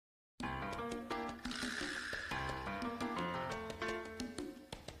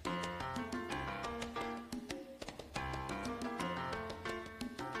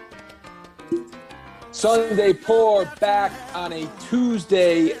Sunday Pour back on a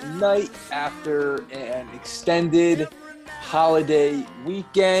Tuesday night after an extended holiday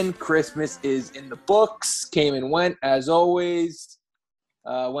weekend. Christmas is in the books. Came and went as always.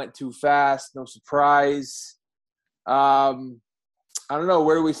 Went too fast. No surprise. I don't know.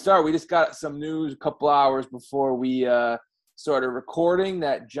 Where do we start? We just got some news a couple hours before we started recording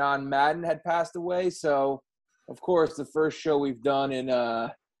that John Madden had passed away. So, of course, the first show we've done in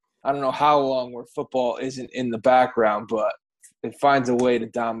I don't know how long where football isn't in the background, but it finds a way to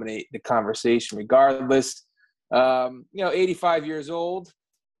dominate the conversation regardless. 85 years old.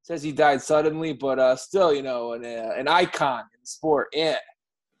 Says he died suddenly, but still, an icon in sport. Yeah.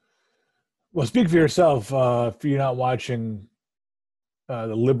 Well, speak for yourself. If you're not watching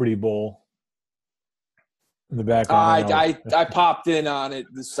the Liberty Bowl in the background. I popped in on it.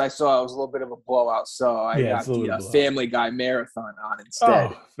 I saw it was a little bit of a blowout, so I got the Family Guy marathon on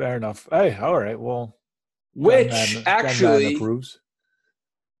instead. Oh, fair enough. Hey, all right. Well, which actually approves.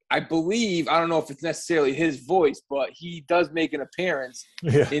 I believe, I don't know if it's necessarily his voice, but he does make an appearance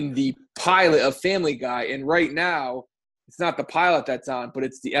in the pilot of Family Guy. And right now, it's not the pilot that's on, but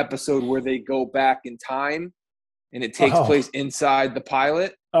it's the episode where they go back in time and it takes place inside the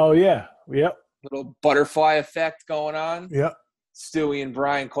pilot. Oh, yeah. Yep. Little butterfly effect going on. Yep. Stewie and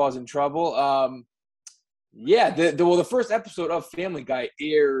Brian causing trouble. The first episode of Family Guy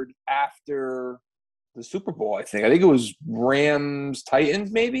aired after the Super Bowl, I think. I think it was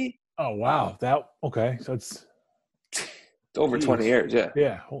Rams-Titans, maybe? Oh, wow. So it's over 20 years, yeah.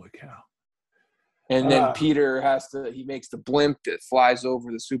 Yeah, holy cow. And then Peter he makes the blimp that flies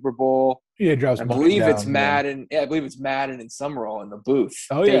over the Super Bowl. Yeah, drops. I believe it's Madden. Yeah, I believe it's Madden and Summerall in the booth.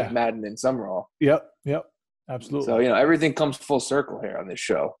 Oh, yeah. Madden and Summerall. Yep, absolutely. So, everything comes full circle here on this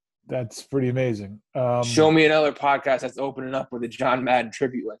show. That's pretty amazing. Show me another podcast that's opening up with a John Madden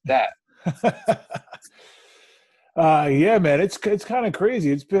tribute like that. Yeah, man, it's kind of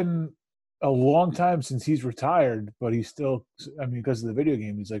crazy. It's been a long time since he's retired, but he's still, because of the video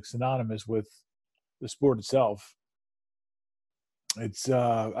game, he's like synonymous with the sport itself. It's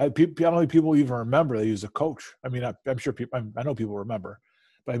I don't think people even remember that he was a coach. I'm sure people. I know people remember,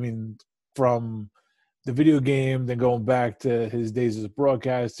 but from the video game, then going back to his days as a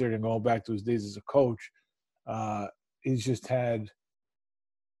broadcaster, then going back to his days as a coach, he's just had.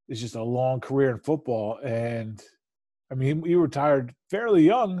 It's just a long career in football, and he retired fairly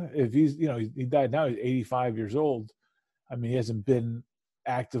young. If he died now, he's 85 years old. He hasn't been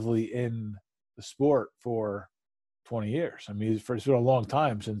actively in the sport for 20 years. It's been a long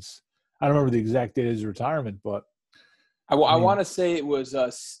time since – I don't remember the exact date of his retirement, but – I want to say it was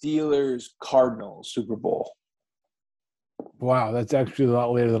Steelers-Cardinals Super Bowl. Wow, that's actually a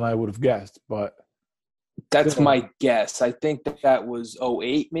lot later than I would have guessed, but – That's my guess. I think that was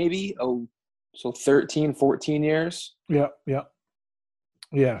 08 maybe. So 13, 14 years. Yeah.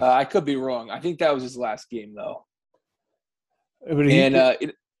 I could be wrong. I think that was his last game, though. No,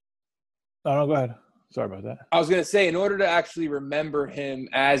 go ahead. Sorry about that. I was going to say, in order to actually remember him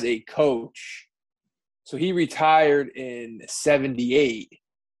as a coach, so he retired in 78.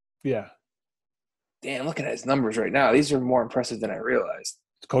 Yeah. Damn, looking at his numbers right now, these are more impressive than I realized.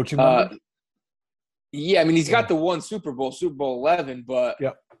 Coaching numbers? Yeah, he's got the one Super Bowl 11, but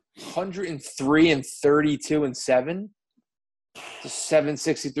 103 and 32 and 7, the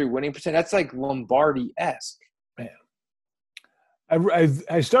 763 winning percent. That's like Lombardi-esque. Man,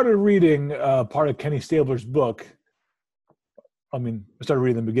 I started reading part of Kenny Stabler's book. I started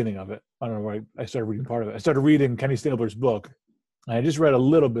reading the beginning of it. I don't know why I started reading part of it. I started reading Kenny Stabler's book. And I just read a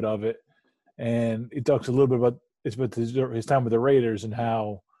little bit of it, and it talks a little bit about his time with the Raiders and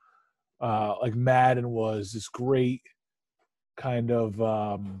how. Madden was this great kind of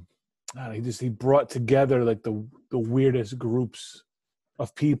he brought together like the weirdest groups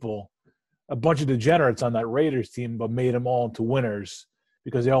of people, a bunch of degenerates on that Raiders team, but made them all into winners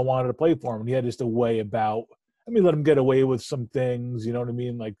because they all wanted to play for him. And he had just a way about let him get away with some things, you know what I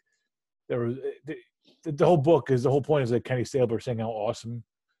mean? Like there was the whole point is like Kenny Stabler saying how awesome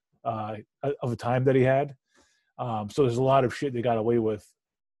of a time that he had. So there's a lot of shit they got away with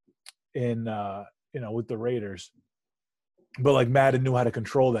in with the Raiders, but Madden knew how to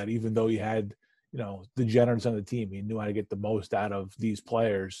control that, even though he had degenerates on the team. He knew how to get the most out of these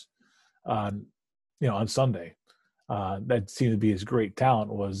players on Sunday. That seemed to be his great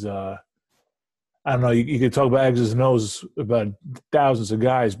talent was I don't know, you could talk about X's and O's about thousands of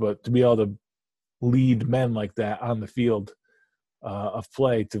guys, but to be able to lead men like that on the field of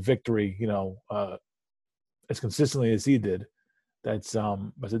play to victory, as consistently as he did, that's a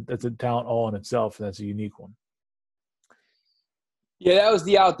talent all in itself, and that's a unique one. Yeah, that was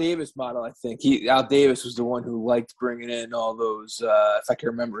the Al Davis model, I think. Al Davis was the one who liked bringing in all those, if I can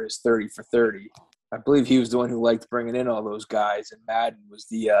remember his 30 for 30. I believe he was the one who liked bringing in all those guys, and Madden was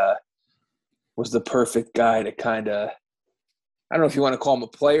the perfect guy to kind of, I don't know if you want to call him a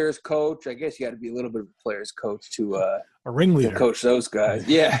player's coach. I guess you got to be a little bit of a player's coach to a ringleader, to coach those guys.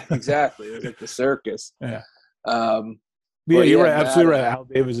 Yeah, exactly. It was like the circus. Yeah. But you're right. Madden, Absolutely right. Al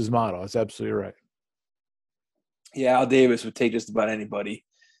Davis's model. That's absolutely right. Yeah, Al Davis would take just about anybody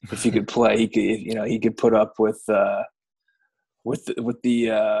if he could play. He could put up with the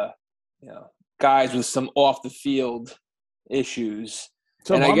guys with some off the field issues.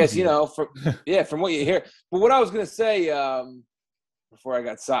 So and I guess from what you hear. But what I was going to say before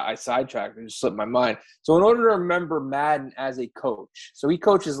I sidetracked and just slipped my mind. So in order to remember Madden as a coach, so he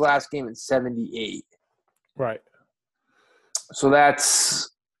coached his last game in '78. Right. So that's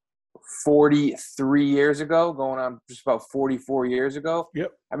 43 years ago, going on just about 44 years ago.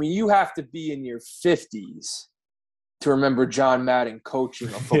 Yep. I mean, you have to be in your 50s to remember John Madden coaching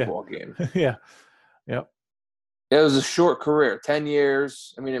a football game. Yeah. Yep. It was a short career, 10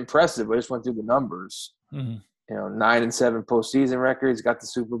 years. I mean, impressive. I just went through the numbers. Mm-hmm. 9-7 postseason records, got the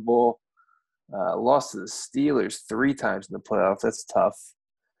Super Bowl, lost to the Steelers 3 times in the playoffs. That's tough.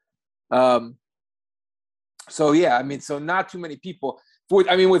 So, yeah, I mean, so not too many people.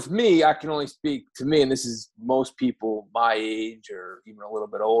 With me, I can only speak to me, and this is most people my age or even a little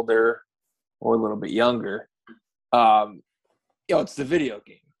bit older or a little bit younger. It's the video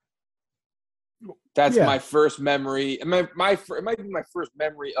game. That's my first memory. It might be my first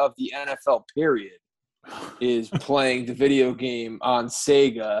memory of the NFL period is playing the video game on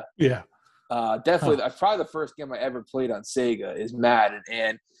Sega. Yeah. Definitely. Probably the first game I ever played on Sega is Madden,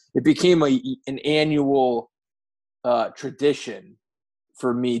 and it became an annual tradition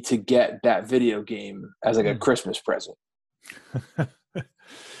for me to get that video game as like a Christmas present.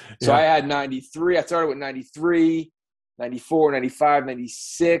 So I had 93. I started with 93, 94, 95,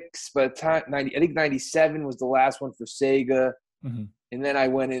 96. By the time I think 97 was the last one for Sega. Mm-hmm. And then I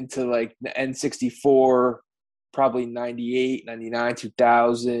went into like the N64, probably 98, 99,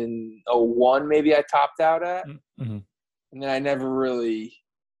 2000, 01 maybe I topped out at. Mm-hmm. And then I never really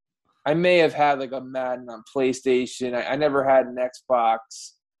 – I may have had like a Madden on PlayStation. I never had an Xbox.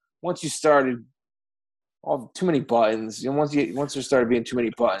 Once you started – too many buttons. Once there started being too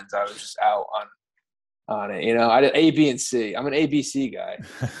many buttons, I was just out on it. I did A, B, and C. I'm an ABC guy.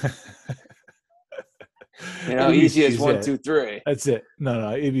 Easy as 1, 2, 3. That's it. No,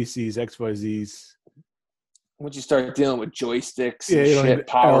 ABCs, XYZs. Once you start dealing with joysticks and shit,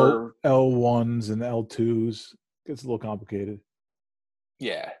 power L1s and L2s, gets a little complicated.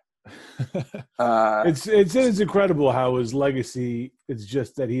 Yeah. It's incredible how his legacy. It's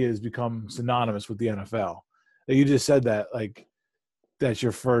just that he has become synonymous with the NFL. You just said that, like, that's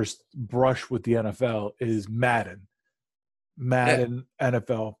your first brush with the NFL is Madden.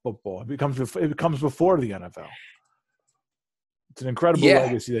 NFL football. It comes before the NFL. It's an incredible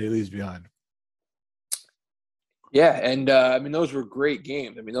legacy that he leaves behind. Yeah, and those were great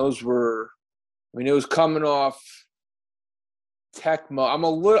games. It was coming off Tecmo.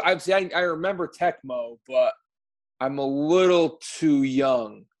 I remember Tecmo, but I'm a little too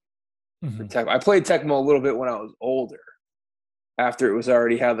young for Tecmo. I played Tecmo a little bit when I was older, after it was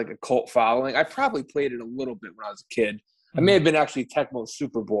already had like a cult following. I probably played it a little bit when I was a kid. I may have been actually Tecmo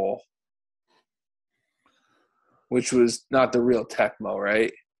Super Bowl, which was not the real Tecmo,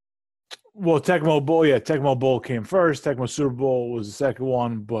 right? Well, Tecmo Bowl came first. Tecmo Super Bowl was the second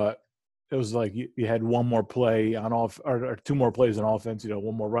one, but it was like you had one more play on or 2 more plays on offense.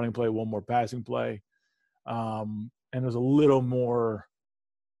 One more running play, one more passing play, and it was a little more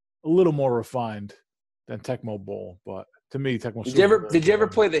refined than Tecmo Bowl. But to me, Tecmo. Did you ever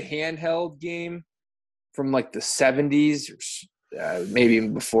play the handheld game from like the 70s or maybe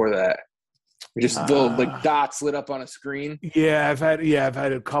even before that? Just little like dots lit up on a screen. Yeah, I've had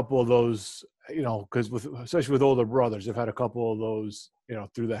a couple of those. Because especially with older brothers, I've had a couple of those.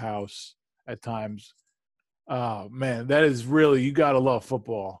 Through the house at times. Man, that is really, you gotta love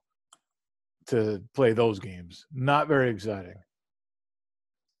football to play those games. Not very exciting.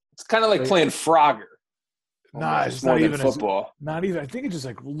 It's kind of like playing Frogger. Nah, it's not even football. Not even. I think it's just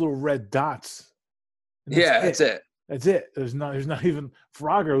like little red dots. That's it. That's it. There's not even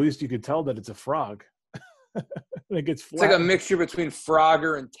Frogger. At least you could tell that it's a frog. It gets flat. It's like a mixture between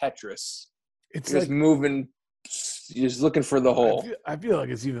Frogger and Tetris. It's just moving. You're just looking for the hole. I feel like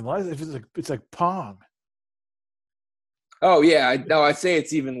it's even less. It's like Pong. Oh yeah, I'd say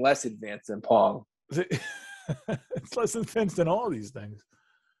it's even less advanced than Pong. It's less advanced than all these things.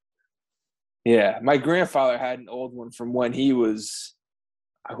 Yeah, my grandfather had an old one from when he was,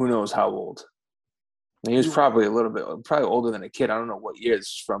 who knows how old. He was probably probably older than a kid. I don't know what year this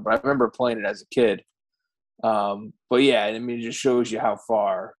is from, but I remember playing it as a kid. But yeah, I mean, it just shows you how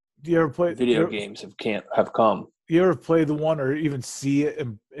far Do you ever play video games have come. You ever play the one or even see it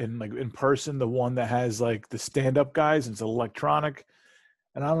in like in person? The one that has like the stand-up guys and it's electronic,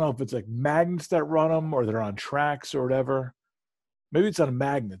 and I don't know if it's like magnets that run them or they're on tracks or whatever. Maybe it's on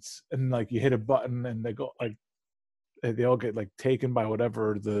magnets, and like you hit a button and they go like they all get like taken by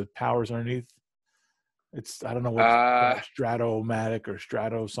whatever the powers underneath. It's I don't know what Stratomatic or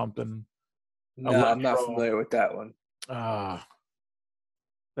Strato something. No, I'm not familiar with that one.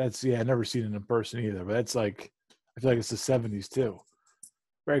 That's I've never seen it in person either. But that's like I feel like it's the 70s too.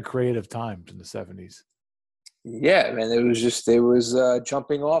 Very creative times in the 70s. Yeah, man, it was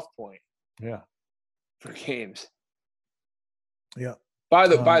jumping off point. Yeah, for games. Yeah. By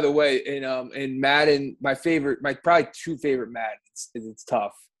the way, in Madden, my probably two favorite Madden. It's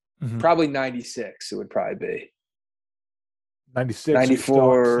tough. Mm-hmm. Probably 96. It would probably be 96.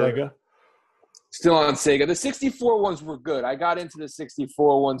 94. Sega. Still on Sega. The 64 ones were good. I got into the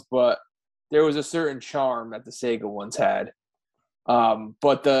 64 ones, but there was a certain charm that the Sega ones had.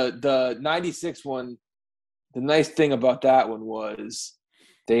 But the 96 one, the nice thing about that one was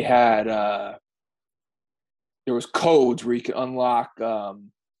they had there was codes where you could unlock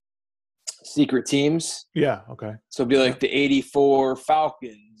secret teams. Yeah, okay. So it'd be like the 84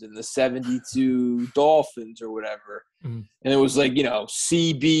 Falcons and the 72 Dolphins or whatever. Mm-hmm. And it was like,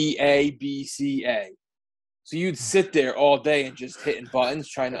 CBA, BCA. So you'd sit there all day and just hitting buttons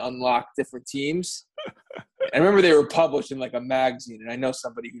trying to unlock different teams. I remember they were published in like a magazine, and I know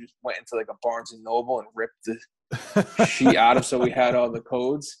somebody who just went into like a Barnes and Noble and ripped the sheet out of so we had all the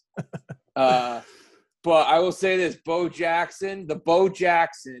codes. But I will say this, Bo Jackson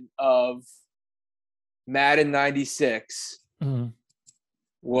of Madden 96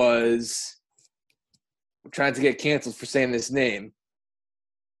 was trying to get canceled for saying this name.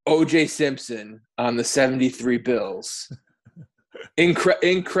 O.J. Simpson on the 73 Bills.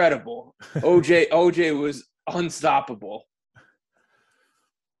 Incredible. OJ was unstoppable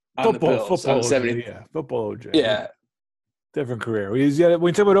on the Bills. Football OJ, yeah. Football OJ. Yeah. Different career. When you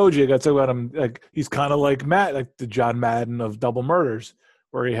talk about OJ, you got to talk about him like he's kind of like Matt, like the John Madden of Double Murders,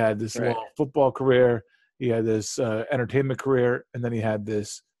 where he had this long football career, he had this entertainment career, and then he had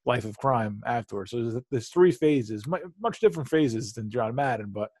this life of crime afterwards. So there's three phases, much different phases than John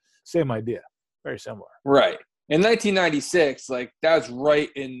Madden, but same idea, very similar. Right. In 1996, like that was right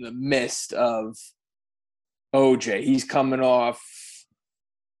in the midst of OJ. He's coming off,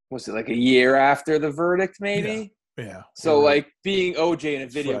 was it like a year after the verdict, maybe? Yeah. So, like, being OJ in a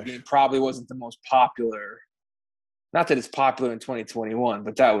video game probably wasn't the most popular. Not that it's popular in 2021,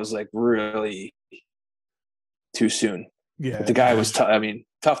 but that was, like, really too soon. Yeah. But the guy was,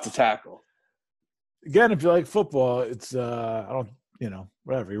 tough to tackle. Again, if you like football, it's,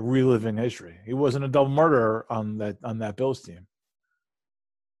 whatever, you're reliving history. He wasn't a double murderer on that Bills team.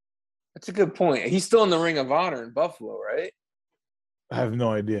 That's a good point. He's still in the Ring of Honor in Buffalo, right? I have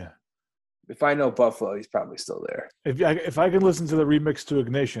no idea. If I know Buffalo, he's probably still there. If I can listen to the remix to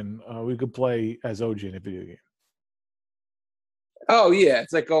Ignition, we could play as OJ in a video game. Oh yeah,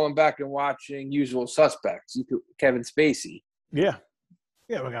 it's like going back and watching Usual Suspects. Kevin Spacey. Yeah,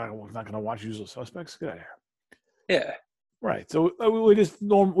 we're not gonna watch Usual Suspects. Get out of here. Yeah. Right. So we just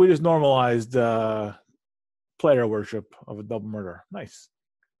normalized player worship of a double murder. Nice.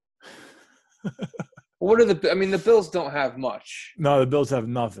 What are the Bills don't have much. No, the Bills have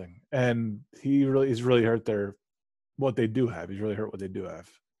nothing, and he's really hurt what they do have. He's really hurt what they do have.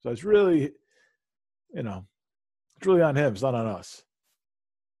 So it's really, it's really on him. It's not on us.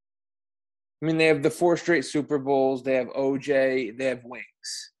 I mean, they have the 4 straight Super Bowls. They have OJ. They have wings.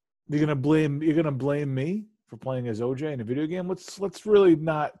 You're gonna blame me for playing as OJ in a video game? Let's really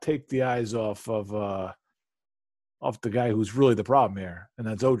not take the eyes off of the guy who's really the problem here, and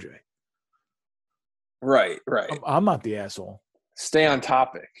that's OJ. Right. I'm not the asshole. Stay on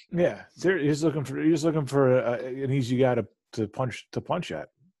topic. Yeah, you're just looking for an easy guy to punch at.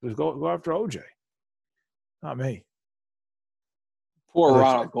 Just go after OJ, not me. Poor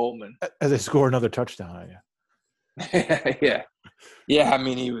Ronald Goldman. As they score another touchdown on you. Yeah. I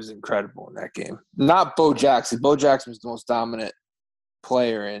mean, he was incredible in that game. Not Bo Jackson. Bo Jackson was the most dominant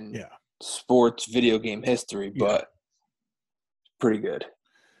player in sports video game history, but pretty good.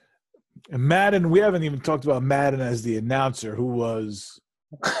 And Madden, we haven't even talked about Madden as the announcer, who was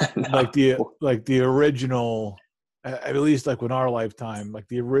like the original, at least like in our lifetime, like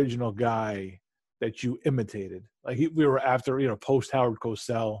the original guy that you imitated. Like we were after, post Howard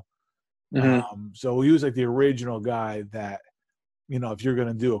Cosell, So he was like the original guy that, you know, if you're going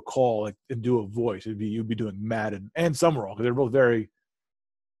to do a call like, and do a voice, you'd be doing Madden and Summerall because they're both very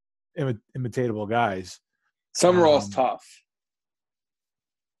imitatable guys. Summerall's tough.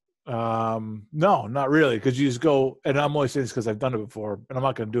 No, not really, because you just go, and I'm only saying this because I've done it before, and I'm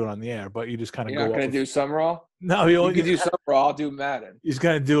not going to do it on the air, but you just kind of go. You're not going to do Summerall? No, you can do Summerall. I'll do Madden. He's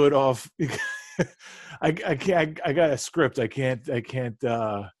going to do it off. I can't. I got a script. I can't do it.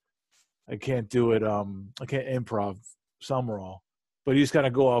 I can't improv Summerall, but he's got to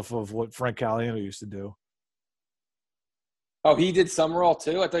go off of what Frank Caliendo used to do. Oh, he did Summerall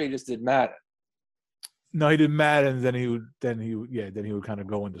too? I thought he just did Madden. No, he did Madden. Then he would kind of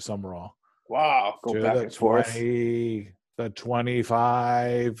go into Summerall. Wow, go back and forth. The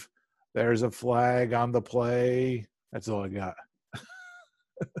 25. There's a flag on the play. That's all I got.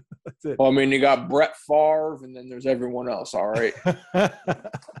 That's it. Well, I mean, you got Brett Favre, and then there's everyone else. All right.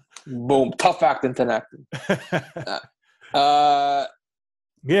 Boom. Tough acting, thin acting.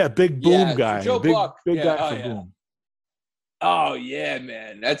 Yeah, big boom guy. Joe Buck. Big guy for boom. Oh, yeah,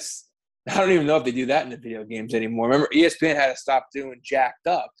 man. I don't even know if they do that in the video games anymore. Remember, ESPN had to stop doing jacked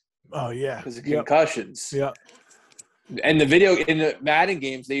up. Oh, yeah. Because of concussions. Yeah. And in the Madden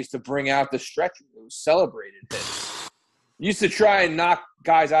games, they used to bring out the stretcher. It was celebrated. You used to try and knock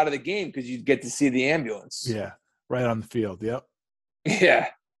guys out of the game because you'd get to see the ambulance. Yeah, right on the field. Yep. Yeah.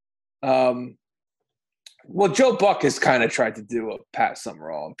 Well, Joe Buck has kind of tried to do a Pat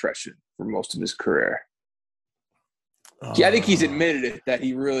Summerall impression for most of his career. Yeah, I think he's admitted it, that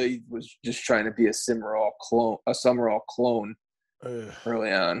he really was just trying to be a Summerall clone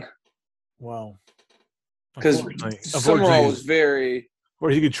early on. Wow. Because Summerall was very –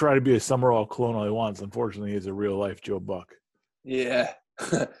 or he could try to be a Summerall clone all he wants. Unfortunately, he's a real-life Joe Buck. Yeah.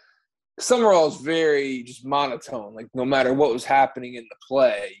 Summerall is very just monotone. Like, no matter what was happening in the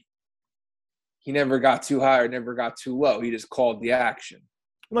play, he never got too high or never got too low. He just called the action.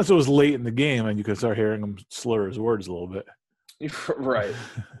 Unless it was late in the game and you could start hearing him slur his words a little bit. Right.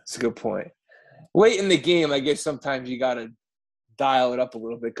 That's a good point. Late in the game, I guess sometimes you got to dial it up a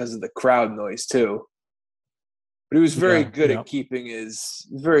little bit because of the crowd noise too. But he was very good at keeping his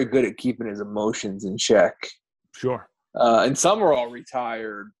emotions in check. Sure. And Summerall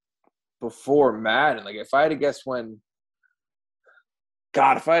retired before Madden. Like, if I had to guess when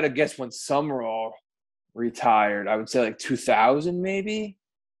Summerall retired, I would say like 2000 maybe.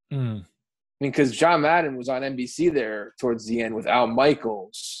 I mean, because John Madden was on NBC there towards the end with Al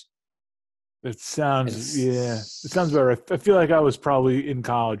Michaels. It sounds about right. I feel like I was probably in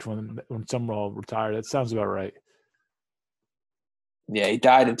college when Summerall retired. That sounds about right. Yeah, he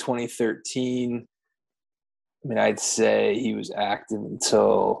died in 2013. I mean, I'd say he was active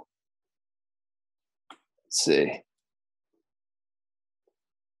until, let's see.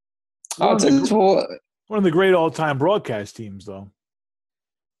 One of the great all-time broadcast teams, though.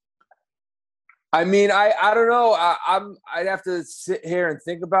 I mean, I don't know. I'd have to sit here and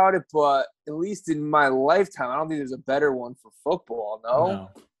think about it, but at least in my lifetime, I don't think there's a better one for football.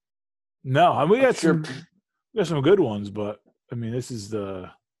 No. I mean, we got some good ones, but I mean, this is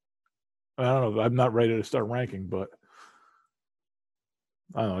I don't know. I'm not ready to start ranking, but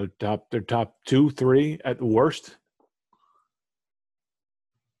I don't know. They're top 2, 3 at the worst.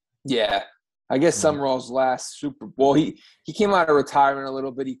 Yeah. I guess Summerall's last Super Bowl, he came out of retirement a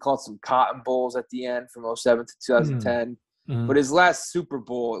little bit. He called some Cotton Bowls at the end from 2007 to 2010. But his last Super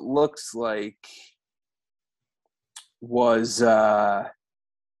Bowl, it looks like, was the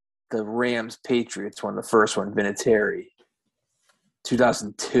Rams-Patriots one, the first one, Vinatieri,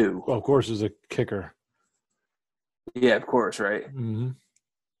 2002. Well, of course, as a kicker. Yeah, of course, right? Mm-hmm.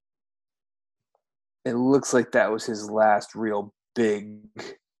 It looks like that was his last real big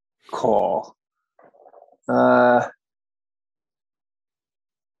call. Yeah,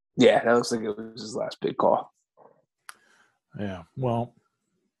 that looks like it was his last big call. Yeah, well,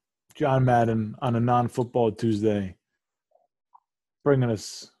 John Madden on a non-football Tuesday, bringing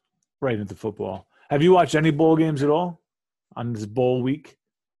us right into football. Have you watched any bowl games at all on this bowl week?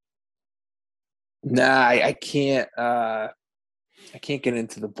 Nah, I can't. I can't get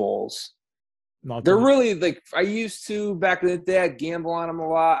into the bowls. They're really like I used to back in the day. I'd gamble on them a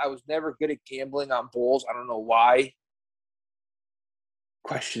lot. I was never good at gambling on bowls. I don't know why.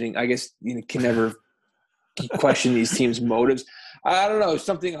 Questioning, I guess you can never question these teams' motives. I don't know.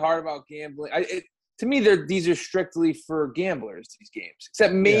 Something hard about gambling. To me, these are strictly for gamblers. These games,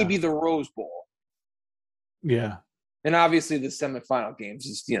 except maybe the Rose Bowl. Yeah, and obviously the semifinal games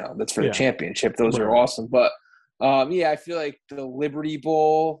is that's for the championship. Those are awesome. But I feel like the Liberty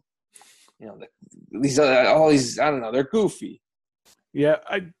Bowl. All these I don't know. They're goofy. Yeah,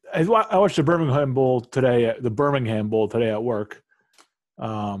 I watched the Birmingham Bowl today. At work,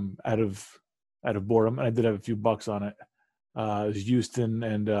 out of boredom, and I did have a few bucks on it. It was Houston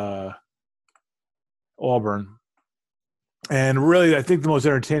and Auburn, and really, I think the most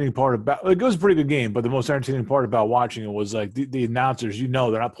entertaining part about it was a pretty good game, but the most entertaining part about watching it was like the announcers. They're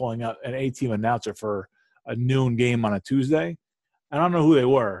not pulling out an A-team announcer for a noon game on a Tuesday. I don't know who they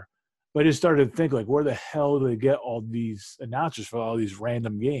were, but I just started to think, like, where the hell do they get all these announcers for all these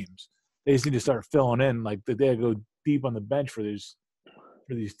random games? They just need to start filling in. Like, they go deep on the bench for these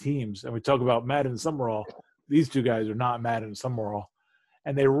teams. And we talk about Madden and Summerall. These two guys are not Madden and Summerall.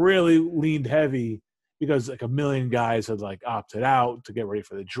 And they really leaned heavy because, like, a million guys had, like, opted out to get ready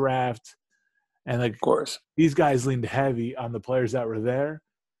for the draft. And, like, Of course, these guys leaned heavy on the players that were there.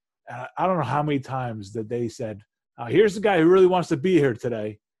 I don't know how many times that they said, here's the guy who really wants to be here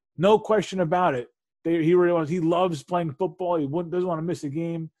today. No question about it. He really wants. He loves playing football. He doesn't want to miss a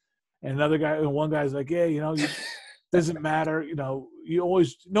game. And one guy's like, yeah, doesn't matter.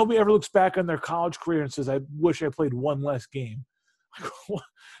 Nobody ever looks back on their college career and says, I wish I played one less game.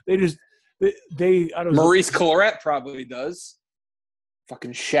 Maurice Clarett probably does.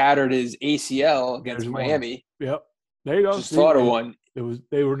 Fucking shattered his ACL against Miami. Yep. There you go. Just thought of one.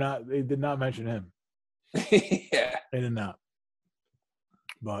 They did not mention him. Yeah. They did not.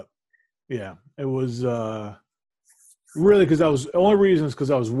 But yeah, it was really because the only reason is because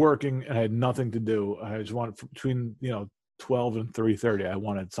I was working and I had nothing to do. I just wanted between 12 and 3:30. I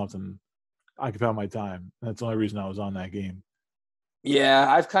wanted something occupy my time. That's the only reason I was on that game.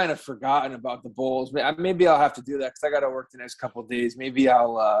 Yeah, I've kind of forgotten about the bowls. Maybe I'll have to do that because I got to work the next couple of days. Maybe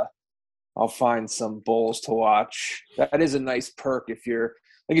I'll find some bowls to watch. That is a nice perk if you're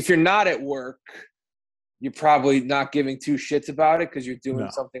not at work. You're probably not giving two shits about it because you're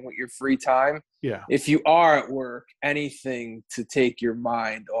doing something with your free time. Yeah. If you are at work, anything to take your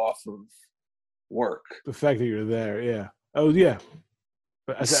mind off of work. The fact that you're there, yeah. Oh, yeah.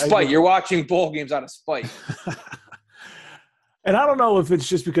 Spite. You're watching bowl games out of spite. And I don't know if it's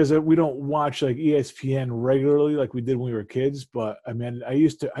just because we don't watch like ESPN regularly like we did when we were kids, but I mean, I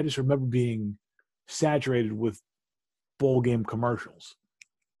just remember being saturated with bowl game commercials.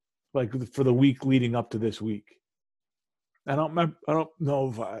 Like for the week leading up to this week. I don't know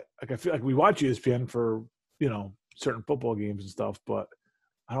if I feel like we watch ESPN for, certain football games and stuff, but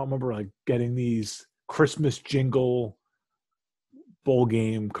I don't remember like getting these Christmas jingle bowl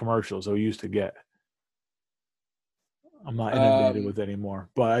game commercials that we used to get. I'm not inundated with it anymore,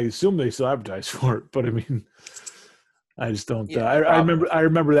 but I assume they still advertise for it. But I mean, I just don't. Yeah, I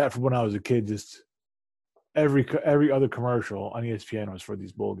remember that from when I was a kid. Just every other commercial on ESPN was for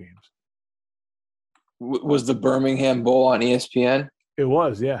these bowl games. Was the Birmingham Bowl on ESPN? It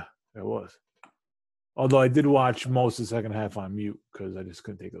was, yeah, it was. Although I did watch most of the second half on mute because I just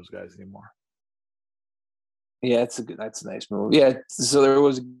couldn't take those guys anymore. Yeah, that's a nice move. Yeah, so there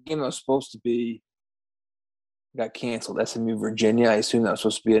was a game that was supposed to be got canceled. SMU Virginia. I assume that was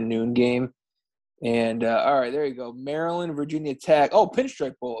supposed to be a noon game. And all right, there you go. Maryland, Virginia Tech. Oh,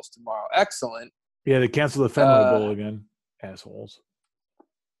 Pinstripe Bowl is tomorrow. Excellent. Yeah, they canceled the Fenway Bowl again. Assholes.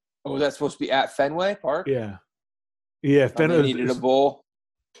 Oh, that's supposed to be at Fenway Park? Yeah. Yeah, Fenway needed a bowl.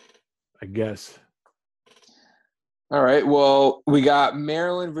 I guess. All right. Well, we got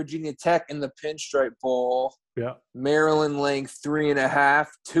Maryland, Virginia Tech in the Pinstripe Bowl. Yeah. Maryland laying 3.5.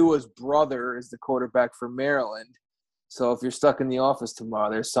 Tua's brother is the quarterback for Maryland. So if you're stuck in the office tomorrow,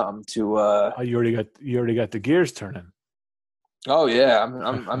 there's something to. You already got the gears turning. Oh yeah,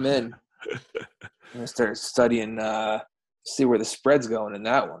 I'm in. I'm gonna start studying. See where the spread's going in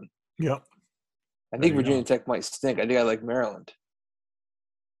that one. Yep. I think Virginia Tech might stink. I think I like Maryland.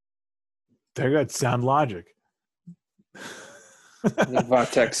 They got sound logic. I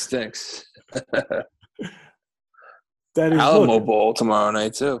think Tech stinks. That is Alamo Bowl tomorrow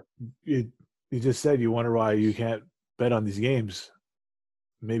night too. You just said you wonder why you can't bet on these games.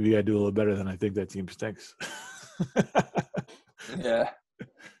 Maybe I do a little better than I think that team stinks. Yeah,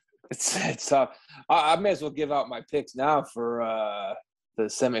 it's tough. I may as well give out my picks now for the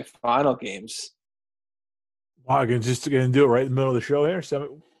semifinal games. Wow, you're just going to do it right in the middle of the show here?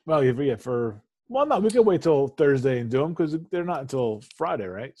 No, we can wait till Thursday and do them because they're not until Friday,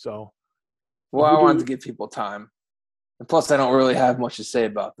 right? So, well, I wanted to give people time. And plus, I don't really have much to say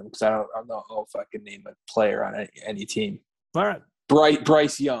about them because I don't know if I can name a player on any team. All right.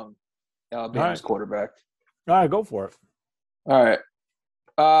 Bryce Young, Alabama's quarterback. All right, go for it. All right.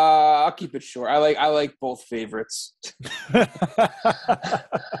 I'll keep it short. I like both favorites. I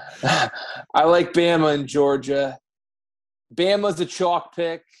like Bama and Georgia. Bama's a chalk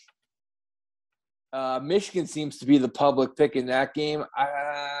pick. Michigan seems to be the public pick in that game.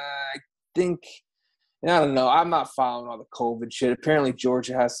 I think – and I don't know. I'm not following all the COVID shit. Apparently,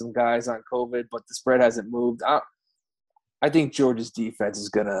 Georgia has some guys on COVID, but the spread hasn't moved. I think Georgia's defense is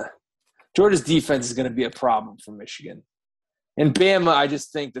gonna be a problem for Michigan. And Bama, I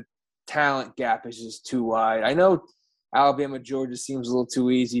just think the talent gap is just too wide. I know Alabama, Georgia seems a little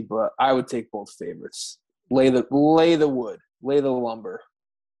too easy, but I would take both favorites. Lay the wood, lay the lumber.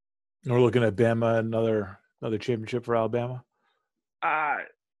 We're looking at Bama, another championship for Alabama. I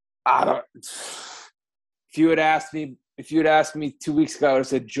don't. If you had asked me 2 weeks ago, I would have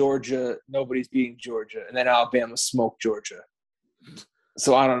said Georgia. Nobody's beating Georgia, and then Alabama smoked Georgia.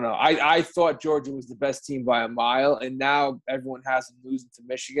 So I don't know. I thought Georgia was the best team by a mile, and now everyone has them losing to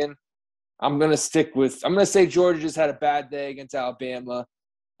Michigan. I'm gonna say Georgia just had a bad day against Alabama.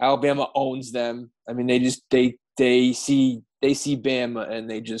 Alabama owns them. I mean, they see Bama and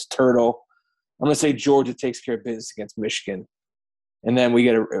they just turtle. I'm gonna say Georgia takes care of business against Michigan, and then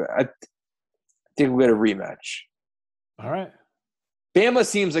I think we get a rematch. All right. Bama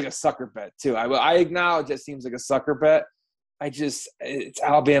seems like a sucker bet too. I acknowledge it seems like a sucker bet. It's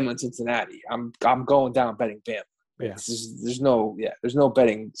Alabama and Cincinnati. I'm going down betting Bama. Yeah. There's no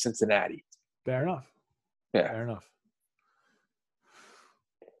betting Cincinnati. Fair enough. Yeah. Fair enough.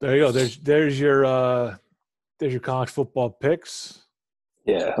 There you go. There's your college football picks.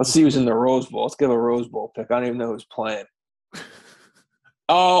 Yeah. Let's see who's in the Rose Bowl. Let's give a Rose Bowl pick. I don't even know who's playing.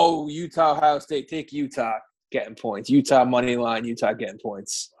 Oh, Utah, Ohio State. Take Utah getting points. Utah money line. Utah getting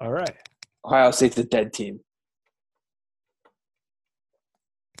points. All right. Ohio State's a dead team.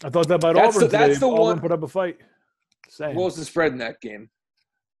 I thought that about Auburn today. That's the Auburn one. Put up a fight. Same. What was the spread in that game?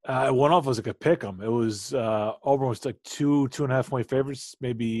 It went off as like a pick 'em. It was Auburn was like 2.5 point favorites,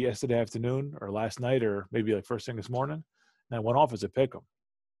 maybe yesterday afternoon or last night or maybe like first thing this morning. And it went off as a pick 'em.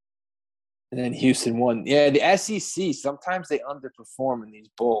 And then Houston won. Yeah, the SEC, sometimes they underperform in these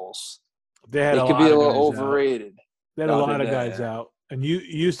bowls. They could be a little overrated. They had a lot of guys out. And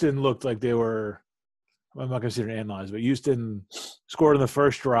Houston looked like they were – I'm not going to sit here and analyze, but Houston scored in the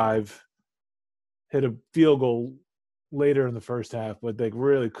first drive, hit a field goal later in the first half, but they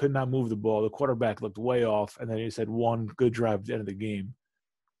really could not move the ball. The quarterback looked way off, and then he just had one good drive at the end of the game.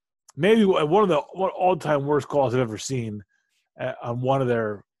 Maybe one of the all-time worst calls I've ever seen on one of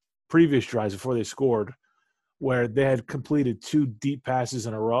their previous drives before they scored, where they had completed 2 deep passes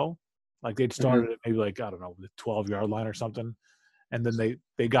in a row. Like they'd started at maybe like, I don't know, the 12-yard line or something. And then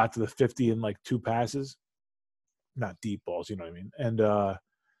they got to the 50 in like 2 passes. Not deep balls, you know what I mean? And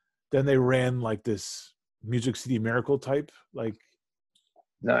then they ran like this Music City Miracle type, like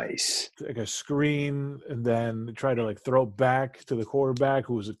nice, like a screen, and then try to like throw it back to the quarterback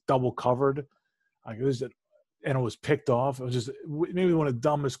who was double covered. Like it was, and it was picked off. It was just maybe one of the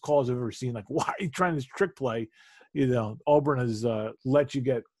dumbest calls I've ever seen. Like, why are you trying this trick play? You know, Auburn has let you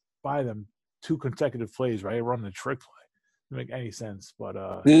get by them 2 consecutive plays, right? Running a trick play. Doesn't make any sense. But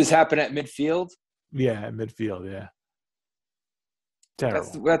did this happen at midfield? Yeah, at midfield, yeah.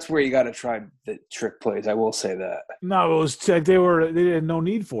 Terrible. That's where you got to try the trick plays. I will say that. No, it was like they had no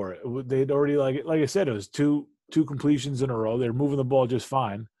need for it. They'd already like I said, it was two completions in a row. They're moving the ball just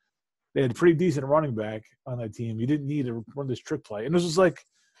fine. They had a pretty decent running back on that team. You didn't need to run this trick play, and this was like,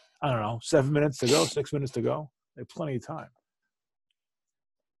 I don't know, 7 minutes to go, 6 minutes to go. They had plenty of time.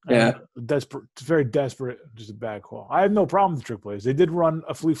 Yeah, desperate. It's very desperate. Just a bad call. I have no problem with the trick plays. They did run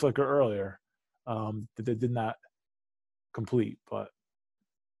a flea flicker earlier that they did not complete, but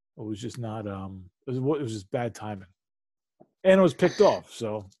it was just not. It was just bad timing, and it was picked off.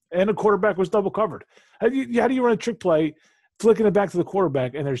 So, and the quarterback was double covered. How do you run a trick play, flicking it back to the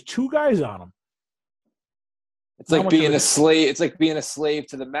quarterback, and there's 2 guys on him? It's like being a slave. It's like being a slave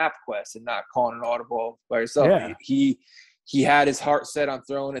to the MapQuest and not calling an audible by yourself. Yeah. He had his heart set on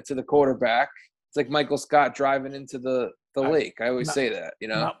throwing it to the quarterback. It's like Michael Scott driving into the lake. I always say that, you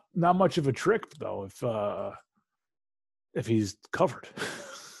know. Not much of a trick though if he's covered.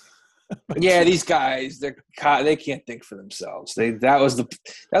 Yeah, these guys, they can't think for themselves.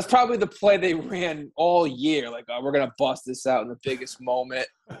 That's probably the play they ran all year. Like, oh, we're gonna bust this out in the biggest moment.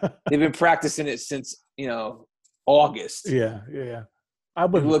 They've been practicing it since August. Yeah.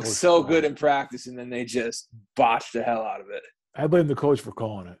 It looked so good in practice, and then they just botched the hell out of it. I blame the coach for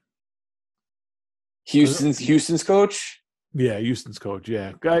calling it. Houston's coach? Yeah, Houston's coach.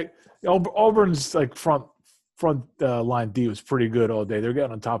 Yeah, Auburn's like front line D was pretty good all day. They're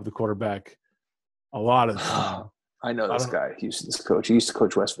getting on top of the quarterback a lot of the time. I know this guy, Houston's coach. He used to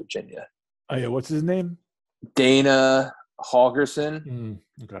coach West Virginia. Oh yeah, what's his name? Dana Holgerson.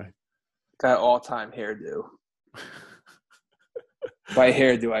 Okay. Got all-time hairdo. By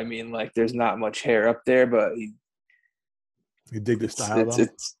hairdo, I mean like there's not much hair up there, but You dig the style, though?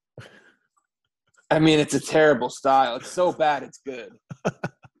 I mean, it's a terrible style. It's so bad, it's good.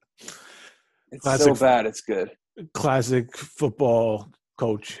 It's so bad, it's good. Classic football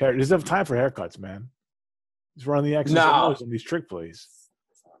coach. He doesn't have time for haircuts, man. He's running the X's and O's on these trick plays.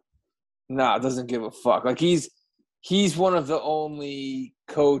 No, doesn't give a fuck. Like he's one of the only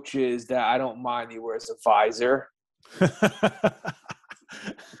coaches that I don't mind he wears a visor.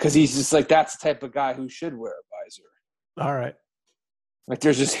 Because he's just like, that's the type of guy who should wear a visor. All right. Like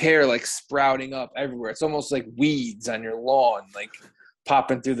there's just hair like sprouting up everywhere. It's almost like weeds on your lawn, like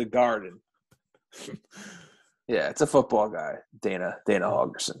popping through the garden. Yeah, it's a football guy, Dana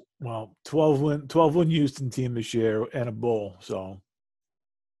Holgerson. Well, 12-win Houston team this year and a bowl, so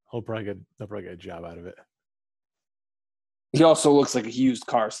they'll probably get a job out of it. He also looks like a used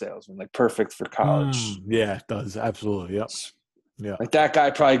car salesman, like perfect for college. Yeah, it does. Absolutely. Yep. Yeah. Like that guy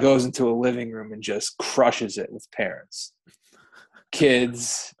probably goes into a living room and just crushes it with parents.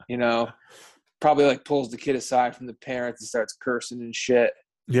 Kids, probably like pulls the kid aside from the parents and starts cursing and shit.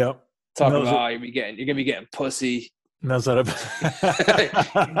 Yep. Talking about you're gonna be getting pussy. Knows how to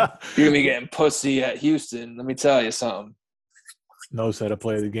You're gonna be getting pussy at Houston. Let me tell you something. Knows how to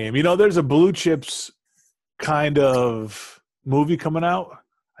play the game. There's a Blue Chips kind of movie coming out.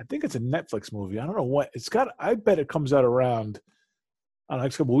 I think it's a Netflix movie. I don't know what it's got. I bet it comes out around the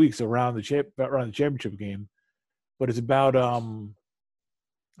next couple of weeks around the championship game. But it's about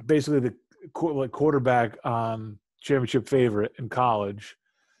basically the quarterback on championship favorite in college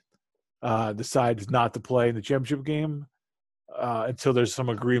decides not to play in the championship game until there's some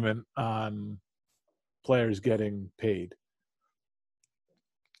agreement on players getting paid.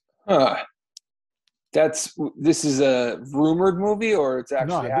 This is a rumored movie, or it's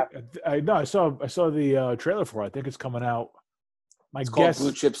actually happening? I saw the trailer for it. I think it's coming out. It's called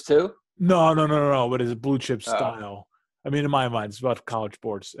Blue Chips too? No. But it's a Blue Chip style. I mean, in my mind, it's about college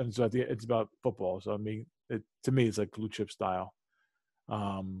sports, and it's about football. So I mean, to me, it's like Blue Chip style.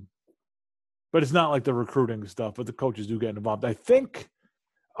 But it's not like the recruiting stuff. But the coaches do get involved. I think.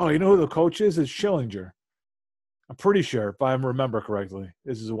 Oh, you know who the coach is? It's Schillinger. I'm pretty sure, if I remember correctly.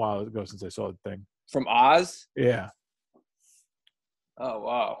 This is a while ago since I saw the thing. From Oz? Yeah. Oh,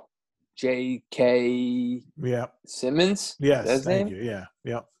 wow. J.K. Simmons? Yes, thank you. Yeah,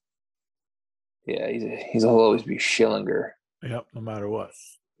 yep. Yeah, he'll always be Schillinger. Yep, no matter what.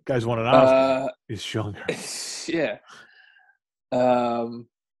 Guys want an Oscar. He's Schillinger. Yeah.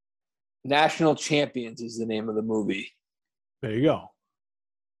 National Champions is the name of the movie. There you go.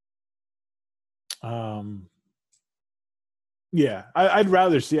 Yeah, I'd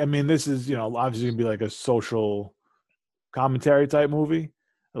rather see. I mean, this is obviously gonna be like a social commentary type movie,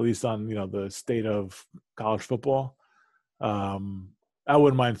 at least on the state of college football. I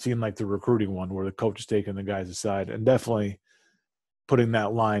wouldn't mind seeing like the recruiting one where the coach is taking the guys aside, and definitely putting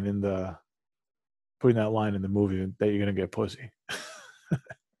that line in the movie that you're gonna get pussy.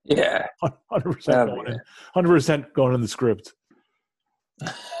 Yeah, 100% going in the script.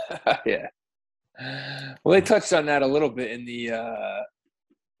 Yeah. Well, they touched on that a little bit in the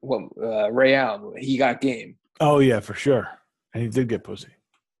Ray Allen. He got game. Oh yeah, for sure, and he did get pussy.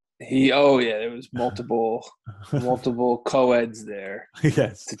 There was multiple co-eds there.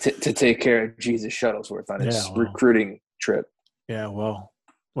 Yes, to take care of Jesus Shuttlesworth on his recruiting trip. Yeah, well,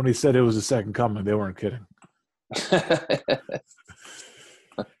 when he said it was a second coming, they weren't kidding.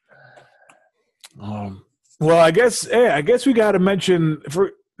 Well, I guess we got to mention, if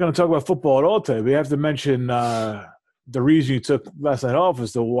we're going to talk about football at all today, we have to mention the reason you took last night off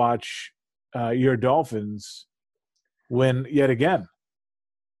is to watch your Dolphins win yet again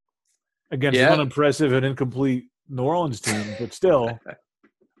against an unimpressive and incomplete New Orleans team, but still,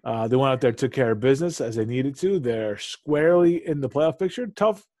 they went out there, took care of business as they needed to. They're squarely in the playoff picture.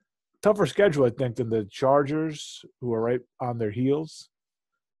 Tougher schedule, I think, than the Chargers, who are right on their heels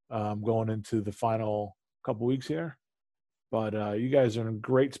going into the final couple weeks here. But you guys are in a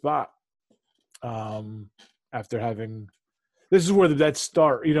great spot after having – this is where that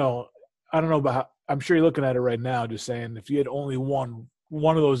start – I don't know about – I'm sure you're looking at it right now just saying if you had only won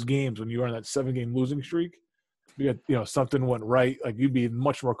one of those games when you were on that 7-game losing streak, you got, something went right, like you'd be in a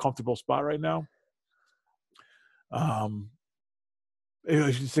much more comfortable spot right now. I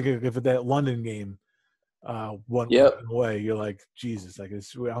should think if that London game went away, you're like, Jesus, like I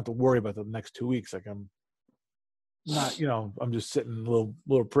don't have to worry about the next 2 weeks. Like I'm not, I'm just sitting a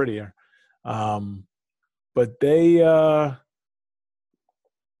little prettier. But they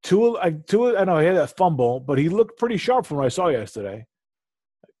Tua, I know he had that fumble, but he looked pretty sharp from what I saw yesterday.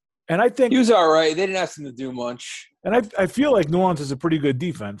 And I think he was all right. They didn't ask him to do much. And I feel like New Orleans is a pretty good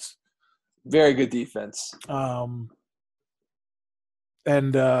defense. Very good defense. And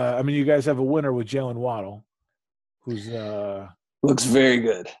I mean, you guys have a winner with Jalen Waddle, who's looks very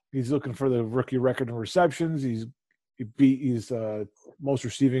good. He's looking for the rookie record in receptions. He's most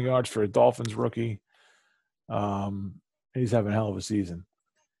receiving yards for a Dolphins rookie. He's having a hell of a season.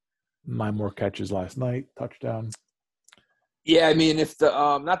 9 more catches last night, touchdown. Yeah, I mean, if the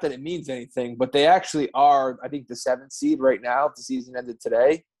not that it means anything, but they actually are, I think, the 7th seed right now. If the season ended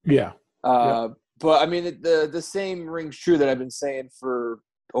today. Yeah. But I mean, the same rings true that I've been saying for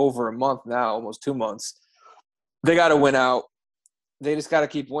over a month now, almost 2 months. They got to win out. They just got to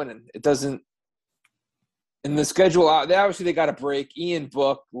keep winning. It doesn't. In the schedule, they got a break. Ian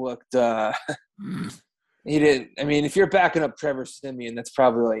Book looked. He didn't. I mean, if you're backing up Trevor Siemian, that's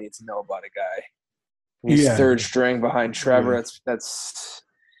probably all you need to know about a guy. He's third string behind Trevor. Yeah. That's.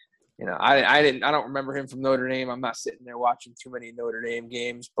 I don't remember him from Notre Dame. I'm not sitting there watching too many Notre Dame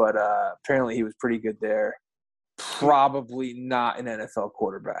games, but apparently he was pretty good there. Probably not an NFL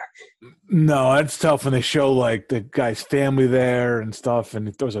quarterback. No, it's tough when they show like the guy's family there and stuff, and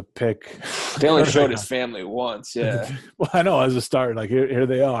he throws a pick. They only showed his family once, yeah. Well, I know as a start, like here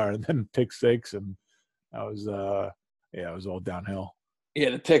they are, and then pick 6, and that was it was all downhill.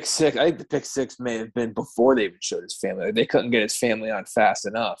 Yeah, the pick 6. I think the pick 6 may have been before they even showed his family. Like, they couldn't get his family on fast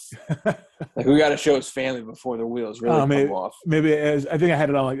enough. Like, we got to show his family before the wheels really come off. Maybe I think I had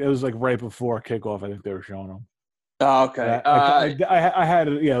it on it was like right before kickoff. I think they were showing him. Oh, okay. I had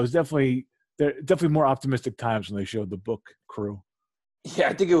it. Yeah, it was definitely more optimistic times when they showed the Book crew. Yeah,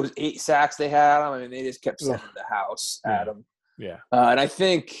 I think it was 8 sacks they had on him, and they just kept sending the house at him. Yeah. And I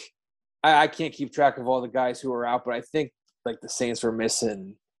think I can't keep track of all the guys who are out, but I think like the Saints were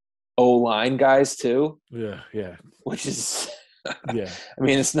missing O-line guys too. Yeah. Which is yeah. I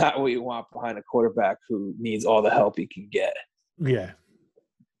mean, it's not what you want behind a quarterback who needs all the help he can get. Yeah.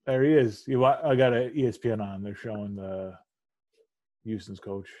 There he is. I got an ESPN on. They're showing the Houston's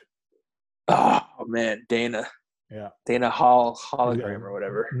coach. Oh man, Dana. Yeah. Dana hologram or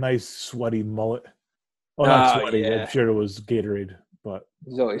whatever. Nice sweaty mullet. Oh, not sweaty. Yeah. I'm sure it was Gatorade, but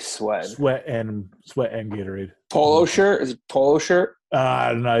he's always sweating. Sweat and Gatorade. Polo shirt? Is it polo shirt? I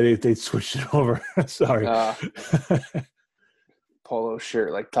don't know. They switched it over. Sorry. Polo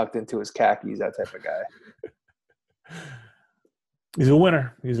shirt, like tucked into his khakis, that type of guy. He's a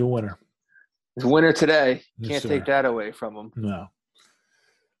winner. He's a winner today. Yes, Can't sir. take that away from him. No.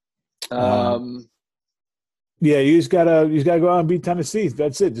 Yeah, you just gotta go out and beat Tennessee.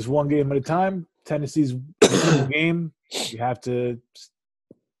 That's it. Just one game at a time. Tennessee's game. You have to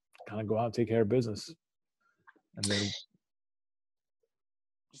kind of go out and take care of business. And then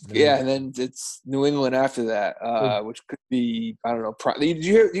and then it's New England after that, which could be, I don't know. Did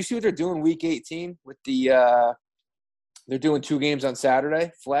you see what they're doing week 18 with the they're doing 2 games on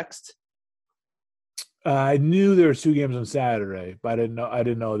Saturday, flexed? I knew there were 2 games on Saturday, but I didn't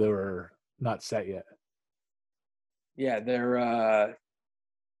know they were not set yet. Yeah, they're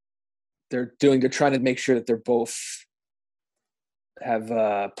trying to make sure that they're both have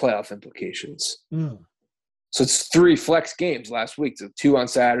playoff implications. So it's 3 flex games last week. So 2 on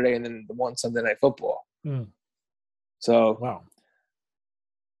Saturday and then the 1 Sunday Night Football. So wow,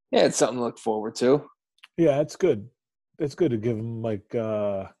 yeah, it's something to look forward to. Yeah, it's good. It's good to give them like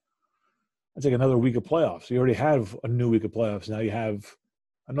it's like another week of playoffs. You already have a new week of playoffs. Now you have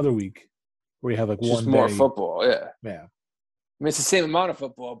another week where you have like just one more day. Football. Yeah. Yeah. I mean, it's the same amount of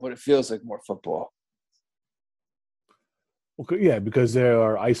football, but it feels like more football. Well, yeah, because they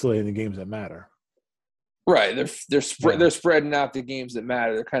are isolating the games that matter. Right. They're spreading out the games that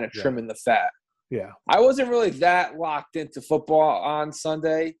matter. They're kind of trimming the fat. Yeah. I wasn't really that locked into football on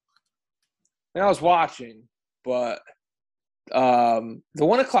Sunday. And I was watching, but the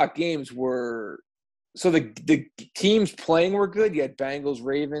 1:00 games were – so the teams playing were good. You had Bengals,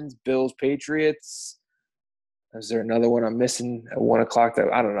 Ravens, Bills, Patriots. Is there another one I'm missing at 1:00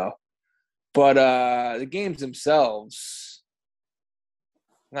 that I don't know. But the games themselves,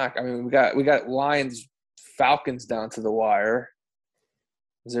 we got Lions, Falcons down to the wire.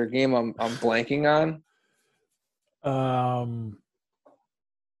 Is there a game I'm blanking on?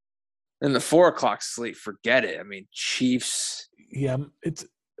 And the 4:00 slate, forget it. I mean, Chiefs. Yeah, it's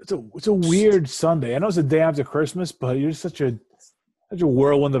a weird Sunday. I know it's the day after Christmas, but you're such a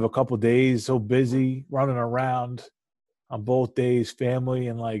whirlwind of a couple of days, so busy, running around on both days, family,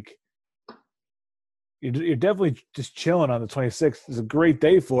 and like you're definitely just chilling on the 26th. It's a great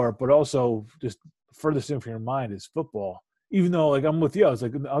day for it, but also just the furthest thing from your mind is football. Even though, like, I'm with you, I was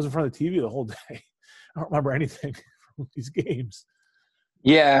in front of the TV the whole day. I don't remember anything from these games.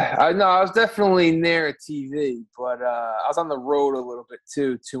 Yeah, I know. I was definitely near a TV, but I was on the road a little bit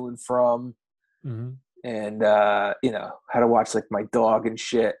too, to and from, Hmm. and had to watch like my dog and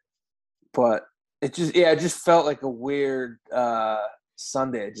shit. But it just felt like a weird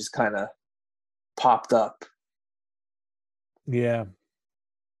Sunday. It just kind of popped up, Yeah,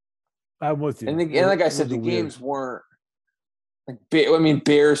 I'm with you. and like I It said, was a the weird. games weren't like. I mean,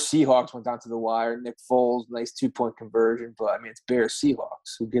 Bears Seahawks went down to the wire. Nick Foles, nice 2-point conversion, but I mean, it's Bears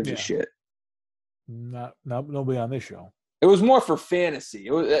Seahawks. Who gives a Yeah, shit? not nobody on this show. It was more for fantasy.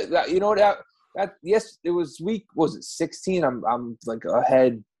 It was you know what that yes, it was week was it 16? I'm like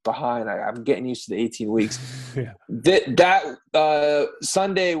ahead behind. I'm getting used to the 18 weeks. Yeah, That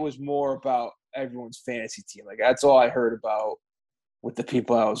Sunday was more about everyone's fantasy team. Like that's all I heard about with the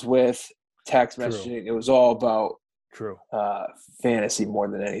people I was with. Text true, messaging. It was all about true. fantasy more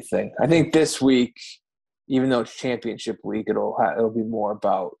than anything. I think this week, even though it's championship week, it'll be more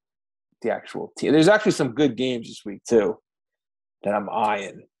about the actual team. There's actually some good games this week too that I'm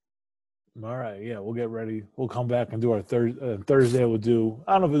eyeing. All right, yeah, we'll get ready. We'll come back and do our Thursday. We'll do.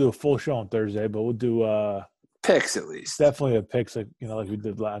 I don't know if we'll do a full show on Thursday, but we'll do Picks at least. definitely a picks like like we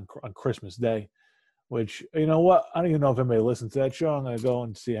did on Christmas Day. Which you know what, I don't even know if anybody listens to that show. I'm gonna go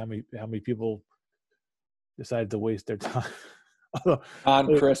and see how many people decided to waste their time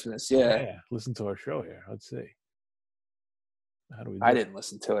On Christmas, yeah. yeah, listen to our show here. Let's see. How do we do I it? didn't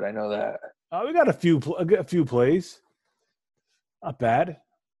listen to it. I know that. We got a few plays. Not bad.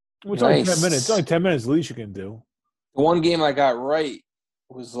 It's only 10 minutes. It's Nice. only 10 minutes. The least you can do. The one game I got right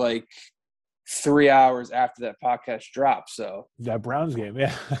was like 3 hours after that podcast dropped. So That Browns game,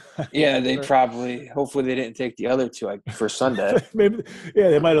 yeah. yeah, hopefully they didn't take the other two for Sunday. Maybe, yeah,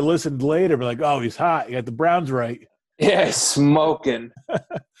 they might have listened later, but like, oh, he's hot. You got the Browns right. Yeah, smoking.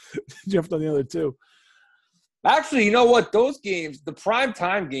 Jumped on the other two. Actually, you know what? Those games, the prime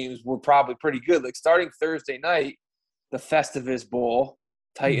time games, were probably pretty good. Like starting Thursday night, the Festivus Bowl,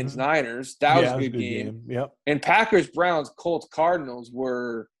 Titans Niners, that was a good game. Yep. And Packers Browns, Colts Cardinals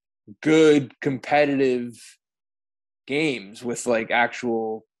were good competitive games with like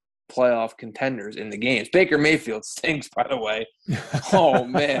actual playoff contenders in the games. Baker Mayfield stinks, by the way. Oh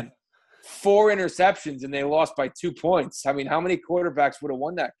man. 4 interceptions and they lost by 2 points. I mean, how many quarterbacks would have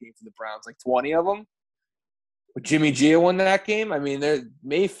won that game for the Browns? Like 20 of them? Would Jimmy G won that game? I mean,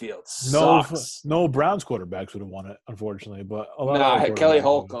 Mayfield sucks. No Browns quarterbacks would have won it, unfortunately, but a lot of Kelly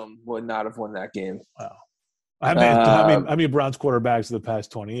Holcomb would not have won that game. Wow. I mean, Browns quarterbacks of the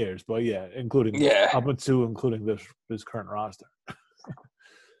past 20 years, but yeah, including this current roster.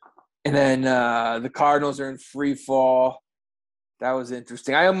 And then the Cardinals are in free fall. That was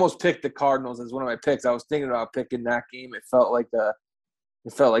interesting. I almost picked the Cardinals as one of my picks. I was thinking about picking that game. It felt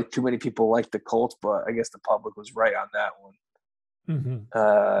like too many people liked the Colts, but I guess the public was right on that one.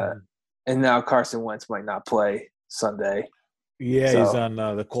 Mm-hmm. And now Carson Wentz might not play Sunday. Yeah, so, he's on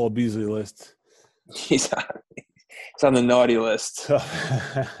the Cole Beasley list. He's on the naughty list.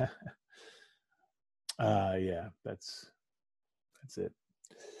 Yeah, that's it.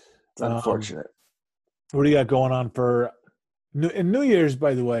 It's unfortunate. What do you got going on for New Year's?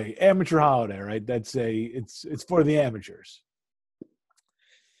 By the way, amateur holiday, right? It's for the amateurs.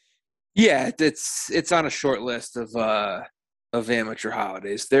 Yeah, it's on a short list of amateur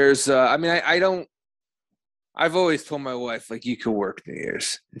holidays. There's I don't. I've always told my wife like you could work New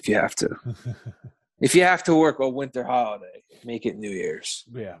Year's if you have to. If you have to work a winter holiday, make it New Year's.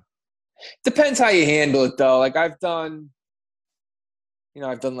 Yeah. Depends how you handle it though. Like I've done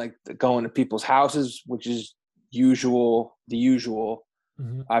like going to people's houses, which is the usual.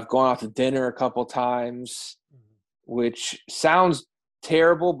 Mm-hmm. I've gone out to dinner a couple times, which sounds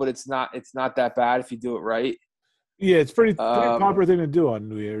terrible, but it's not that bad if you do it right. Yeah, it's pretty popular thing to do on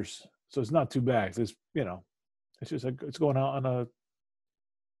New Year's. So it's not too bad. It's it's just like it's going out on a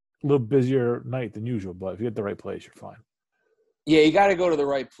little busier night than usual, but if you get the right place, you're fine. Yeah, you got to go to the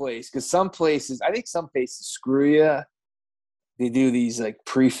right place because some places screw you. They do these like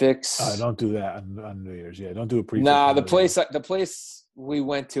prefix. Don't do that on New Year's. Yeah, don't do a prefix. Nah, the place we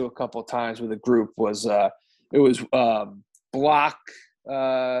went to a couple of times with a group was block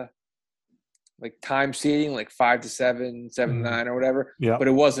like time seating, like 5 to 7, 7 to 9 or whatever. Yeah, but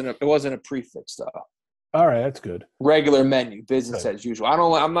it wasn't a prefix though. All right, that's good. Regular menu, business as usual.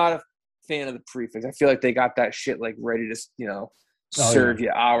 I'm not a fan of the prefix. I feel like they got that shit like ready to serve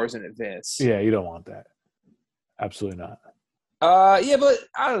you hours in advance. Yeah, you don't want that. Absolutely not. Yeah, but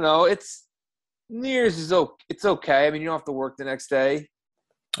I don't know. It's New Year's it's okay. I mean, you don't have to work the next day.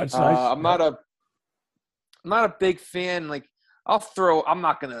 That's nice. I'm not a big fan. Like I'm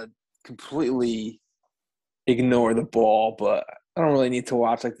not gonna completely ignore the ball, but I don't really need to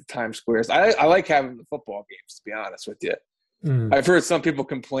watch like the Times Squares. I like having the football games, to be honest with you. I've heard some people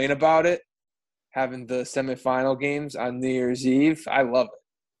complain about it, having the semifinal games on New Year's Eve. I love it.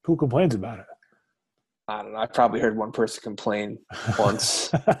 Who complains about it? I don't know. I probably heard one person complain once.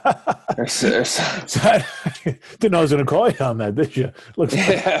 Didn't know I was going to call you on that, did you? Looks like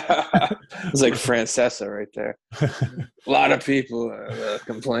it was like Francesa right there. A lot of people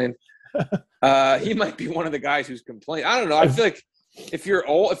complain. He might be one of the guys who's complaining. I don't know. I feel like if you're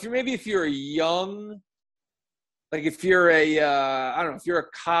old, if you're a young, like if you're a, I don't know, if you're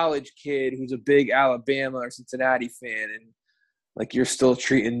a college kid who's a big Alabama or Cincinnati fan and like you're still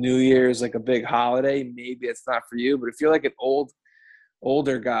treating New Year's like a big holiday, maybe it's not for you. But if you're like an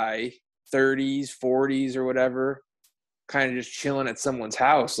older guy, 30s, 40s or whatever, kind of just chilling at someone's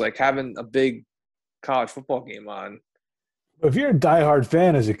house, like having a big college football game on. If you're a diehard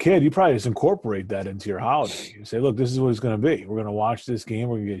fan as a kid, you probably just incorporate that into your holiday. You say, look, this is what it's going to be. We're going to watch this game.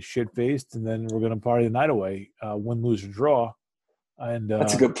 We're going to get shit-faced, and then we're going to party the night away, win, lose, or draw. And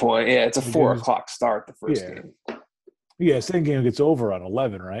that's a good point. Yeah, it's a 4 o'clock start, the first game. Yeah, second game gets over on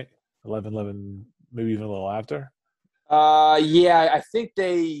 11, right? 11, maybe even a little after. Yeah, I think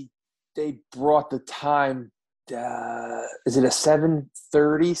they brought the time. Is it a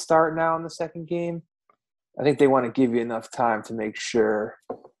 7:30 start now in the second game? I think they want to give you enough time to make sure.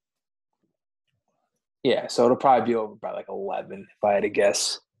 Yeah, so it'll probably be over by like 11 if I had to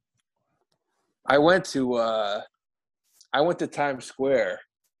guess. I went to Times Square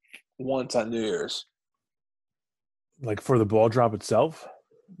once on New Year's. Like for the ball drop itself?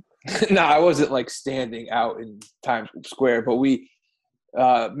 No, I wasn't like standing out in Times Square, but me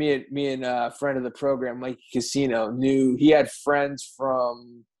and a friend of the program, Mike Casino, he had friends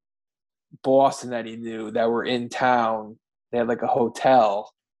from Boston that he knew that were in town. They had like a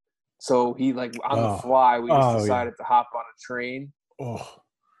hotel, so he like on the fly we just decided to hop on a train.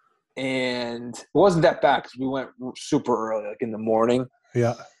 And it wasn't that bad because we went super early, like in the morning.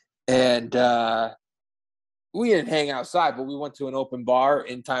 Yeah, and we didn't hang outside, but we went to an open bar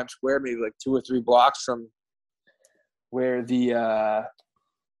in Times Square, maybe like 2 or 3 blocks from where the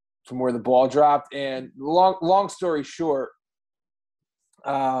ball dropped. And long story short,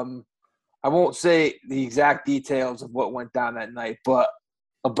 I won't say the exact details of what went down that night, but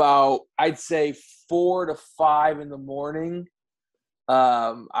about, I'd say 4 to 5 in the morning,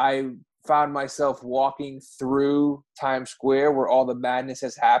 I found myself walking through Times Square where all the madness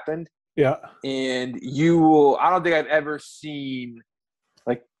has happened. Yeah. And I don't think I've ever seen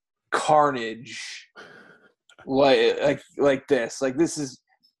like carnage like this. Like this is,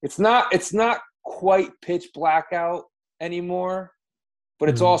 it's not quite pitch black out anymore, but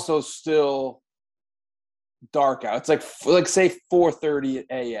it's also still dark out. It's like say 4:30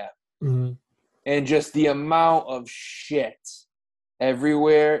 a.m. And just the amount of shit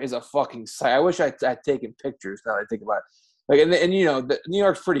everywhere is a fucking sight. I wish I'd taken pictures now that I think about it. Like, and you know, New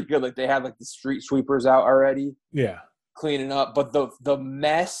York's pretty good. Like they have like the street sweepers out already. Yeah. Cleaning up. But the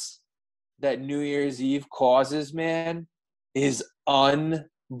mess that New Year's Eve causes, man, is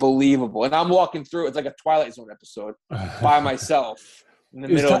unbelievable. And I'm walking through, it's like a Twilight Zone episode by myself in the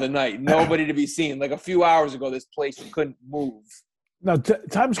middle of the night. Nobody to be seen. Like a few hours ago, this place couldn't move. Now,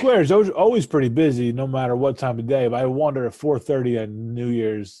 Times Square is always pretty busy no matter what time of day. But I wonder at 4:30 on New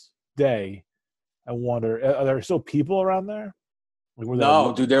Year's Day, I wonder, are there still people around there? Like,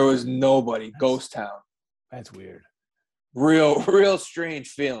 no, dude, there was nobody. Ghost town. That's weird. Real strange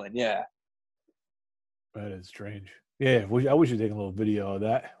feeling, yeah. That is strange. Yeah, I wish you'd taken a little video of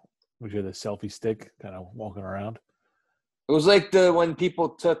that. Wish you had a selfie stick kind of walking around. It was like when people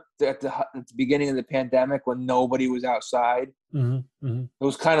took at the beginning of the pandemic when nobody was outside. It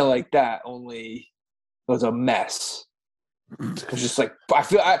was kind of like that, only it was a mess. It was just like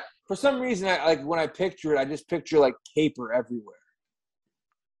for some reason, when I picture it, I just picture like paper everywhere.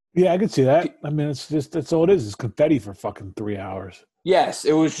 Yeah, I could see that. I mean, that's all it is. It's confetti for fucking 3 hours. Yes,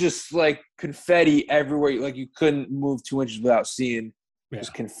 it was just like confetti everywhere. Like you couldn't move 2 inches without seeing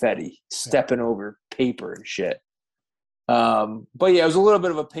just confetti stepping over paper and shit. But yeah, it was a little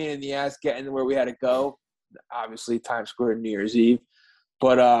bit of a pain in the ass getting to where we had to go. Obviously, Times Square, New Year's Eve,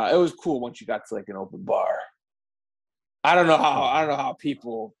 but it was cool once you got to like an open bar. I don't know how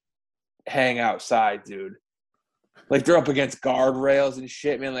people hang outside, dude. Like they're up against guardrails and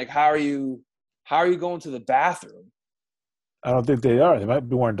shit, man. Like how are you going to the bathroom? I don't think they are. They might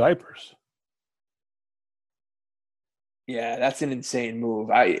be wearing diapers. Yeah, that's an insane move.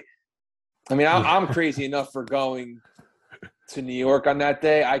 I mean, I'm crazy enough for going to New York on that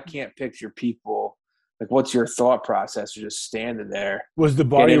day. I can't picture people. Like, what's your thought process? You're just standing there. Was the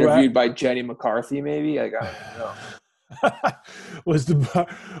body interviewed by Jenny McCarthy? Maybe. Like, I don't know. Was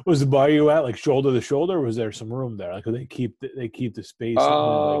the bar you at like shoulder to shoulder? Or was there some room there? Like, they keep the space in there,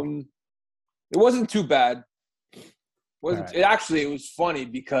 like, It wasn't too bad. all Wasn't right. it? Actually, it was funny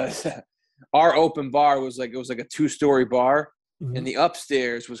because our open bar was like, it was like a 2-story bar, Mhm. and the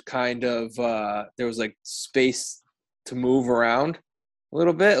upstairs was kind of there was like space to move around a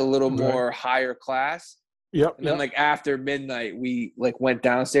little bit, a little Okay. more higher class. Yep. And then Yep. like after midnight, we like went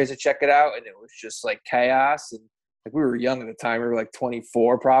downstairs to check it out, and it was just like chaos. And like we were young at the time, we were like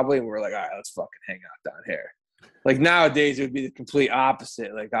 24 probably, and we were like, all right, let's fucking hang out down here. Like nowadays, it would be the complete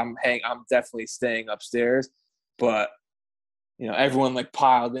opposite. Like I'm definitely staying upstairs, but everyone like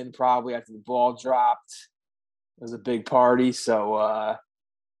piled in probably after the ball dropped. It was a big party, so I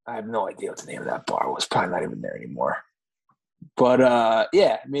have no idea what the name of that bar was. Probably not even there anymore. But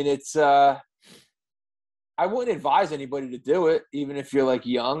yeah, I mean, it's I wouldn't advise anybody to do it, even if you're like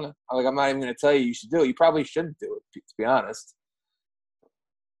young. Like I'm not even going to tell you should do it. You probably shouldn't do it, to be honest.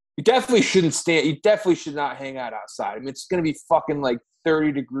 You definitely shouldn't stand. You definitely should not hang out outside. I mean, it's going to be fucking like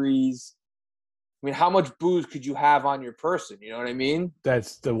 30 degrees. I mean, how much booze could you have on your person? You know what I mean?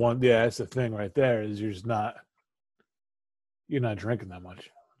 That's the one. Yeah, that's the thing right there. Is you're not drinking that much.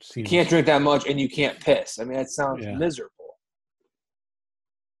 You can't Seems. drink that much, and you can't piss. I mean, that sounds Yeah. miserable.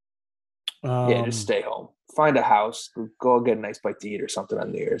 Yeah, just Um. stay home. Find a house. Go get a nice bite to eat or something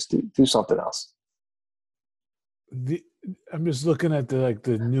on New Year's. Do something else. The I'm just looking at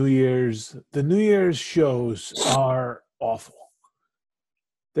the New Year's. The New Year's shows are awful.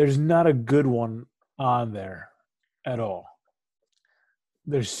 There's not a good one on there at all.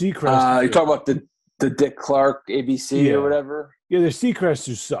 There's Seacrest. You talk about the Dick Clark ABC or Yeah. whatever. Yeah, there's Seacrest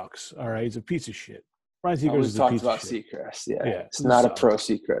who sucks. All right, he's a piece of shit. Ryan Seacrest We've is a talked piece of about shit. Seacrest. Yeah, Yeah, it's he not a sucks. pro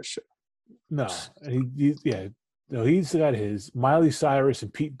Seacrest show. No, yeah, no, he's got his. Miley Cyrus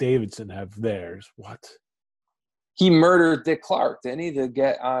and Pete Davidson have theirs. What? He murdered Dick Clark, didn't he? To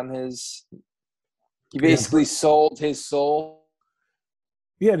get on his. He Yeah, basically sold his soul.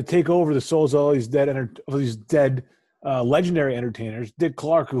 yeah, to take over the souls of all these dead legendary entertainers. Dick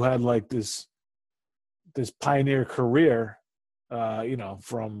Clark, who had like this pioneer career,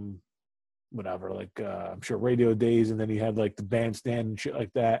 from whatever, like I'm sure radio days, and then he had like the bandstand and shit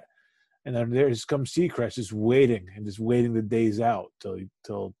like that. And then there's comes Seacrest just waiting the days out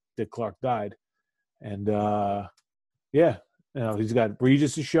till Dick Clark died. And yeah, he's got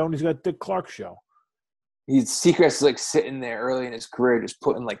Regis' show and he's got Dick Clark's show. Seacrest is like sitting there early in his career, just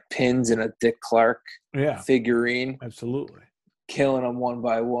putting like pins in a Dick Clark Yeah, figurine, absolutely. killing them one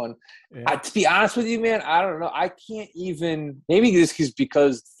by one. Yeah. To be honest with you, man, I don't know. I can't even. Maybe this is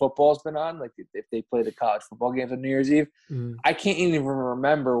because football's been on. Like if they play the college football games on New Year's Eve, I can't even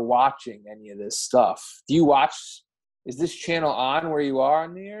remember watching any of this stuff. Do you watch? Is this channel on where you are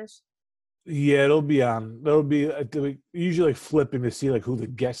on New Year's? Yeah, it'll be on. It'll be usually like flipping to see like who the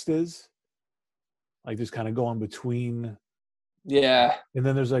guest is, like just kind of going between. Yeah. And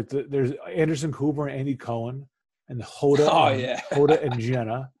then there's Anderson Cooper and Andy Cohen and Hoda Oh and yeah. Hoda and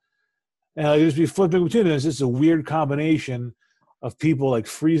Jenna, and like just be flipping between them. It's just a weird combination of people like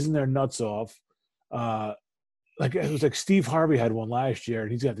freezing their nuts off. Like it was like Steve Harvey had one last year,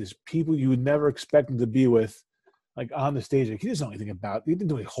 and he's got these people you would never expect him to be with, like on the stage. Like he doesn't know anything about. He didn't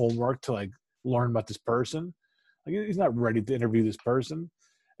do any homework to like learn about this person. Like he's not ready to interview this person.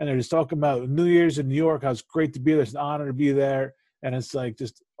 And they're just talking about New Year's in New York, how it's great to be there. It's an honor to be there. And it's like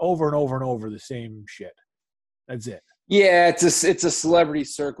just over and over and over the same shit. That's it. Yeah, it's a celebrity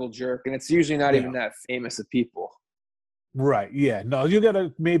circle jerk, and it's usually not Yeah. even that famous of people. Right. Yeah. No, you got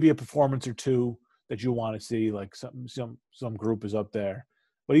maybe a performance or two that you want to see, like some group is up there.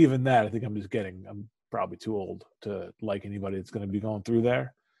 But even that, I think I'm probably too old to like anybody that's going to be going through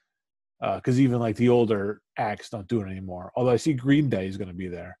there. Because even like the older acts don't do it anymore. Although I see Green Day is going to be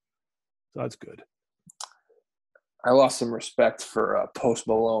there. So that's good. I lost some respect for Post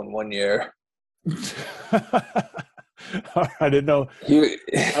Malone one year. I didn't know He,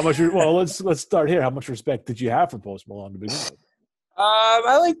 how much. Well, let's start here. How much respect did you have for Post Malone to begin with?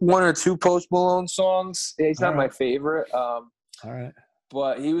 I like one or two Post Malone songs. He's not my favorite. All right.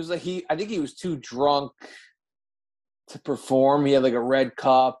 But he was like I think he was too drunk to perform. He had like a red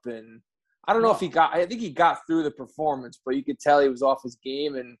cup, and I don't know if I think he got through the performance, but you could tell he was off his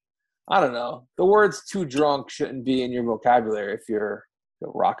game. And I don't know. The words "too drunk" shouldn't be in your vocabulary if you're a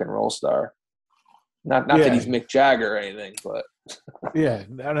rock and roll star. Not that he's Mick Jagger or anything, but yeah,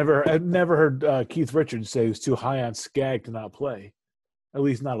 I've never heard Keith Richards say he was too high on skag to not play. At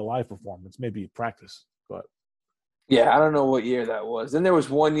least not a live performance, maybe practice. But yeah, I don't know what year that was. Then there was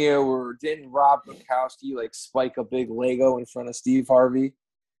one year where didn't Rob Gronkowski like spike a big Lego in front of Steve Harvey?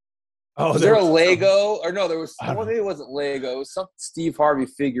 Oh, Was there a Lego? Or no, there was. I don't Well, know. maybe it wasn't Lego. It was some Steve Harvey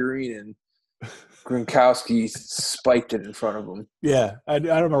figurine, and Gronkowski spiked it in front of him. Yeah, I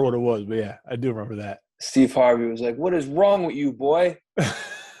don't remember what it was, but yeah, I do remember that. Steve Harvey was like, "What is wrong with you, boy?"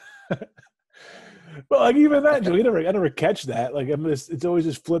 But like even that, Joe, I never catch that. Like it's always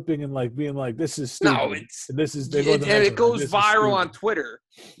just flipping and like being like, "This is stupid." No, it's and this is they go to the and next it one, goes "This is viral on stupid." Twitter.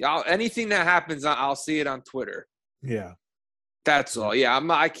 Y'all, anything that happens, I'll see it on Twitter. Yeah, That's all. Yeah,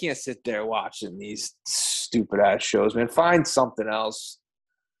 I can't sit there watching these stupid ass shows, man. Find something else.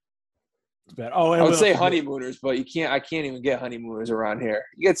 it's bad. Oh, I would say honeymooners, but you can't. I can't even get honeymooners around here.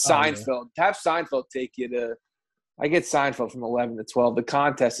 You get Oh, yeah. Seinfeld. Have Seinfeld take you to. I get Seinfeld from 11 to 12. The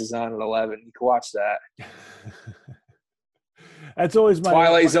contest is on at 11. You can watch that. That's always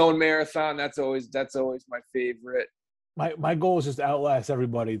Twilight Zone marathon. That's always my favorite. my goal is just to outlast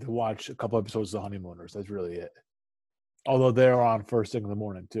everybody to watch a couple episodes of The Honeymooners. That's really it. Although they're on first thing in the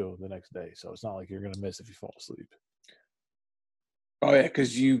morning too, the next day, so it's not like you're gonna miss if you fall asleep. Oh yeah,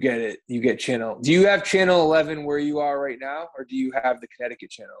 because you get it. You get channel. Do you have channel 11 where you are right now, or do you have the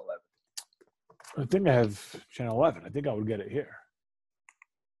Connecticut channel 11? I think I have channel 11. I think I would get it here.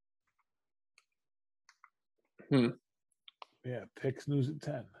 Yeah, Picks News at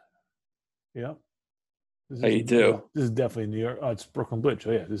 10. Yep. How you do? This is definitely New York. Oh, it's Brooklyn Bridge.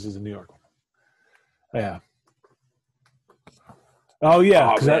 Oh yeah, this is a New York one. Yeah. Oh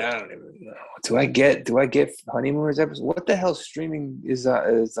yeah. Oh, man, I don't even know. Do I get Honeymooners episode? What the hell streaming is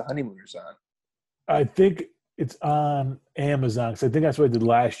the Honeymooners on? I think it's on Amazon. Because I think that's what I did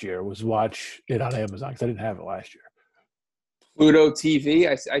last year was watch it on Amazon because I didn't have it last year. Pluto TV.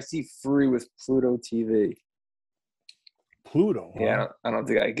 I see free with Pluto TV. Pluto. Huh? Yeah, I don't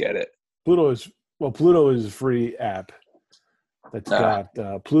think I get it. Pluto is a free app that's got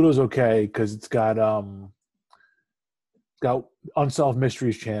Pluto's okay because it's got Unsolved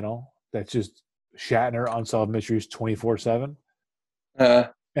Mysteries channel that's just Shatner Unsolved Mysteries 24/7, and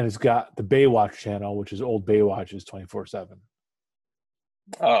it's got the Baywatch channel, which is old Baywatches 24/7.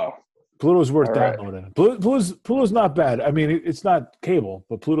 Oh, Pluto's worth all right. downloading. Pluto's not bad. I mean, it's not cable,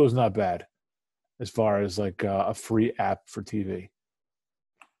 but Pluto's not bad as far as like a free app for TV.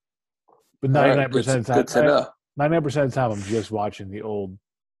 But 99% of the good to time, know. 99% of the time, I'm just watching the old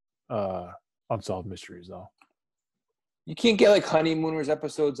Unsolved Mysteries, though. You can't get like Honeymooners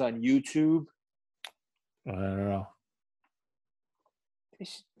episodes on YouTube. I don't know.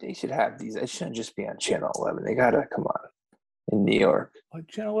 They should have these. It shouldn't just be on Channel 11. They gotta come on in New York. Let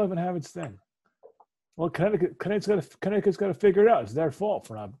Channel 11 have its thing. Well, Connecticut's got to figure it out. It's their fault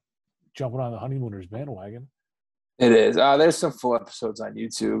for not jumping on the Honeymooners bandwagon. It is. There's some full episodes on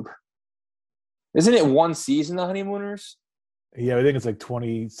YouTube. Isn't it one season, The Honeymooners? Yeah, I think it's like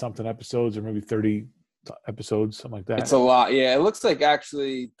 20-something episodes or maybe 30 episodes, something like that. It's a lot. Yeah, it looks like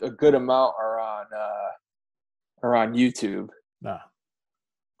actually a good amount are on YouTube. Nah.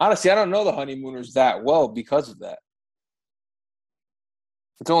 Honestly, I don't know The Honeymooners that well because of that.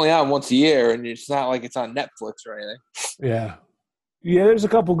 It's only on once a year, and it's not like it's on Netflix or anything. Yeah. Yeah, there's a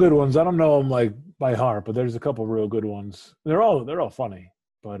couple good ones. I don't know them like by heart, but there's a couple real good ones. They're all funny,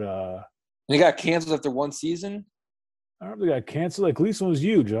 but they got canceled after one season. I don't know if they got canceled. Like, Gleason was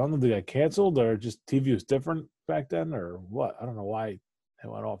huge. I don't know if they got canceled or just TV was different back then or what. I don't know why it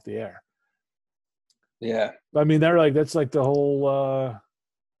went off the air. Yeah. I mean, that's like the whole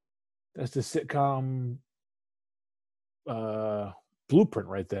that's the sitcom blueprint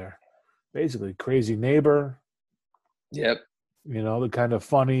right there. Basically, crazy neighbor. Yep. You know, the kind of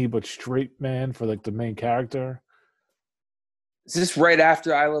funny but straight man for like the main character. Is this right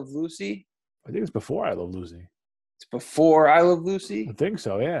after I Love Lucy? I think it's before I Love Lucy. It's before I Love Lucy? I think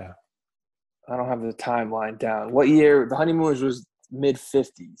so, yeah. I don't have the timeline down. What year? The Honeymooners was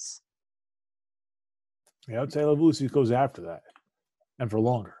mid-50s. Yeah, I'd say I Love Lucy goes after that. And for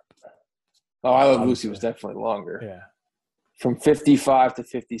longer. Oh, I Love Lucy was definitely longer. Yeah. From 55 to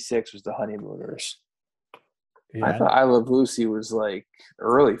 56 was The Honeymooners. Yeah, I thought I Love Lucy was like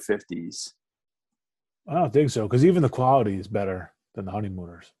early 50s. I don't think so, because even the quality is better than The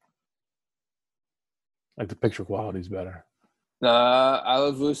Honeymooners. Like the picture quality is better. I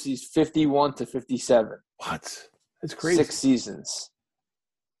Love Lucy's 51 to 57. What? That's crazy. 6 seasons.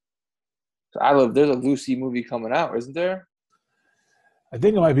 There's a Lucy movie coming out, isn't there? I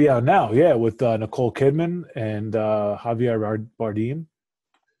think it might be out now, yeah, with Nicole Kidman and Javier Bardem.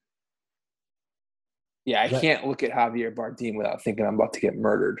 Yeah, I can't look at Javier Bardem without thinking I'm about to get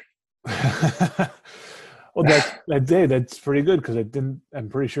murdered. Well, that's pretty good because I'm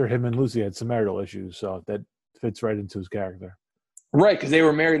pretty sure him and Lucy had some marital issues, so that fits right into his character. Right, because they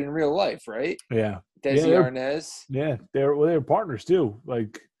were married in real life, right? Yeah. Desi Arnaz. Yeah, they were partners too.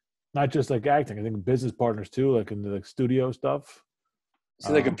 Like not just like acting. I think business partners too, like in the like studio stuff. Is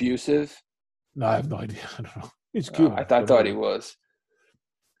he like abusive? No, I have no idea. I don't know. He's Cuban. I thought he was.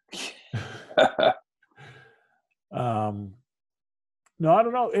 No, I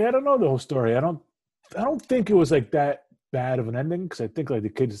don't know. I don't know the whole story. I don't think it was like that bad of an ending because I think like the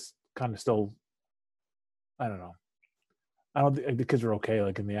kids kind of still. I don't know. I don't think like, the kids were okay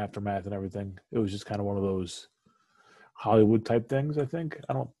like in the aftermath and everything. It was just kind of one of those Hollywood type things. I think.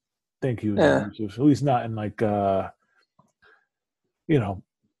 I don't think he was abusive. At least not in like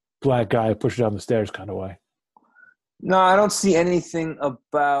black guy push down the stairs kind of way. No, I don't see anything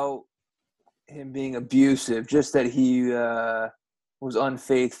about him being abusive. Just that he was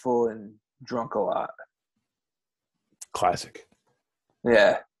unfaithful and drunk a lot. Classic.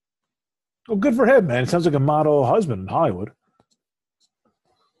 Yeah. Well, good for him, man. It sounds like a model husband in Hollywood.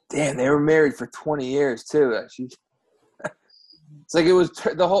 Damn, they were married for 20 years too. It's like it was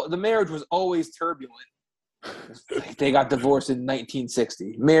the marriage was always turbulent. They got divorced in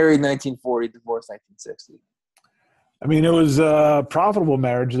 1960. Married 1940, divorced 1960. I mean, it was a profitable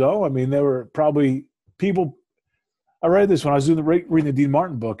marriage, though. I mean, there were probably people. I read this when I was reading the Dean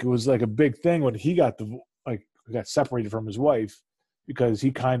Martin book. It was like a big thing when he got got separated from his wife because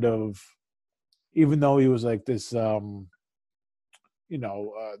he kind of, even though he was like this,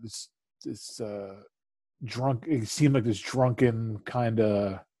 this drunk. He seemed like this drunken kind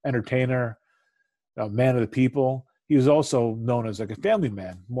of entertainer, a man of the people. He was also known as like a family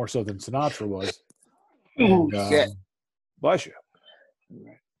man, more so than Sinatra was. And, bless you.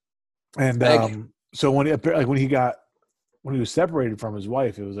 And so when he was separated from his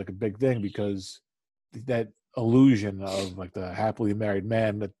wife, it was like a big thing because that illusion of like the happily married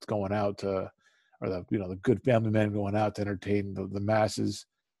man that's going out to, or the good family man going out to entertain the masses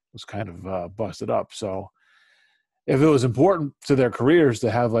was kind of busted up. So if it was important to their careers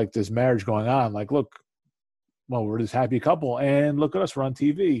to have like this marriage going on, like, look, well, we're this happy couple and look at us, we're on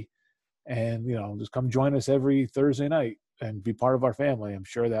TV and, just come join us every Thursday night and be part of our family. I'm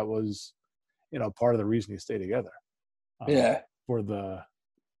sure that was, part of the reason you stay together. For the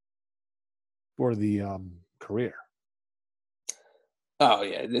career. Oh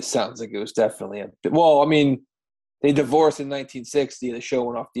yeah, this sounds like it was definitely well. I mean, they divorced in 1960. The show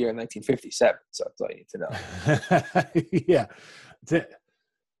went off the air in 1957. So that's all you need to know. Yeah, that's it.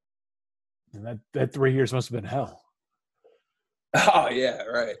 And that 3 years must have been hell. Oh yeah,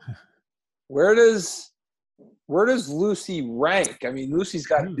 right. Where does Lucy rank? I mean, Lucy's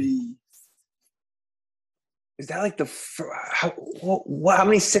got to be. Is that like how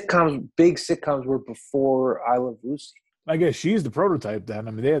many big sitcoms were before I Love Lucy? I guess she's the prototype then.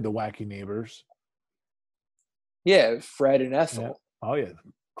 I mean, they had the wacky neighbors. Yeah, Fred and Ethel. Yeah. Oh yeah,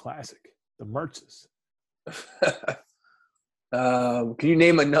 classic. The Mertzes. Can you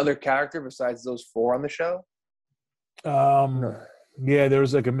name another character besides those four on the show? Yeah, there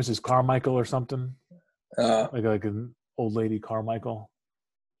was like a Mrs. Carmichael or something. Like an old lady Carmichael.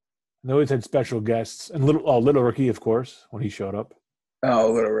 They always had special guests, and Little Ricky, of course, when he showed up.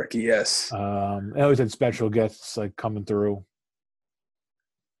 Oh, Little Ricky, yes. They always had special guests like coming through.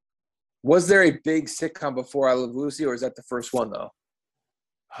 Was there a big sitcom before I Love Lucy, or is that the first one though?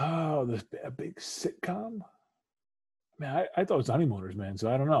 Oh, a big sitcom? Man, I thought it was Honeymooners, man.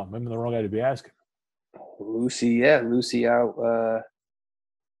 So I don't know. Maybe I'm the wrong guy to be asking. Lucy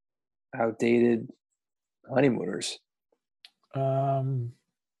outdated Honeymooners.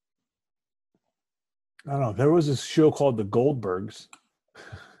 I don't know. There was this show called The Goldbergs.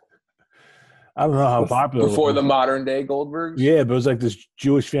 I don't know how popular before the modern day Goldbergs. Yeah, but it was like this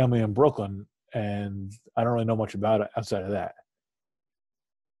Jewish family in Brooklyn, and I don't really know much about it outside of that.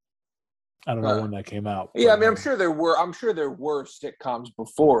 I don't know when that came out. Yeah, I mean, I'm sure there were sitcoms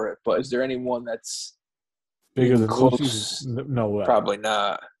before it, but is there anyone that's bigger than Lucy's? No way. Probably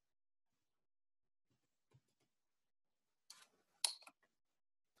not.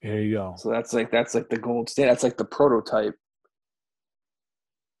 There you go. So that's like the gold standard. That's like the prototype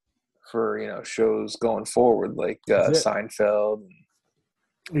for shows going forward, like Seinfeld.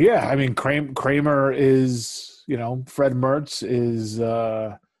 Yeah, I mean Kramer is Fred Mertz is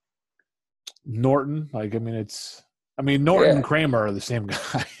Norton. Like Norton and Kramer are the same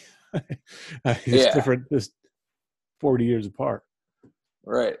guy. It's different. Just 40 years apart.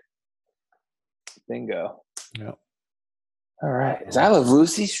 Right. Bingo. Yeah. All right. Is I Love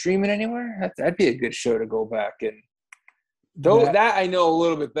Lucy streaming anywhere? That'd be a good show to go back and. Though that I know a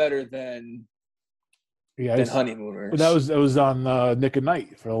little bit better than Honeymooners. That was on Nick at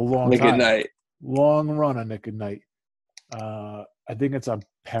Night for a long time. Nick at Night. Long run on Nick at Night. I think it's on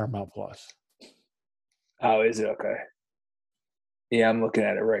Paramount Plus. Oh, is it? Okay. Yeah, I'm looking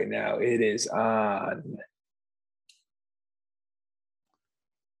at it right now. It is on.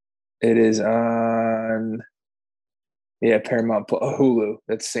 It is on. Yeah, Paramount Hulu.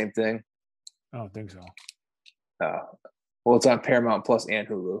 That's the same thing. I don't think so. Well, it's on Paramount Plus and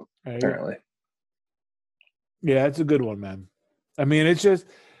Hulu There you go. apparently. Yeah, it's a good one, man. I mean, it's just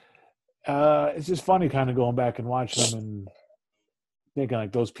funny kind of going back and watching them and thinking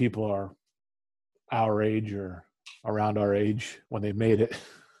like those people are our age or around our age when they made it.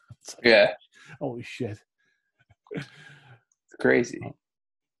 It's like, Yeah, holy shit. it's crazy.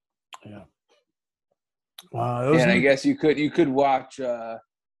 Yeah. Wow. And I guess you could watch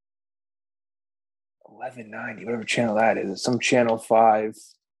 1190, whatever channel that is. It's some channel 5.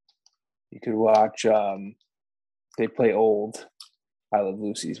 You could watch. They play old I Love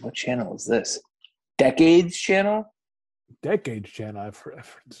Lucy's. What channel is this? Decades channel. Decades channel. I've heard,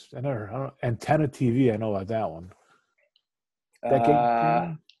 I don't, Antenna TV. I know about that one. Decades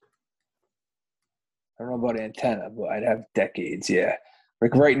channel? I don't know about Antenna, but I'd have Decades. Yeah,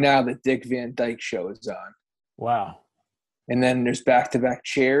 like right now, the Dick Van Dyke Show is on. Wow. And then there's back-to-back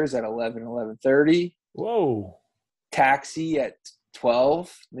chairs at 11:30. Whoa. Taxi at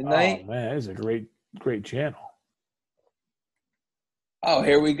 12 midnight. Oh man, it's a great channel. Oh,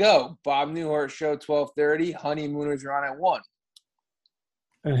 here we go. Bob Newhart Show 12:30. Honeymooners are on at 1.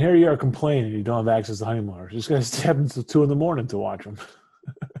 And here you are complaining you don't have access to Honeymooners. Just going to stay up until 2 a.m. to watch them.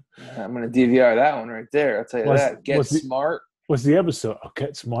 I'm going to DVR that one right there. I'll tell you that. Get Smart. What's the episode? Oh,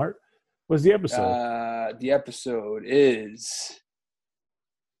 Get Smart? What's the episode? The episode is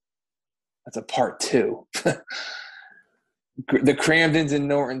 – that's a part 2. The Cramdens and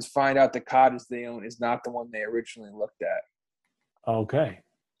Nortons find out the cottage they own is not the one they originally looked at. Okay.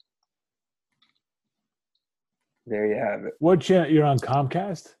 There you have it. What channel? You're on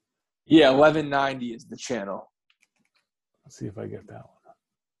Comcast? Yeah, 1190 is the channel. Let's see if I get that one.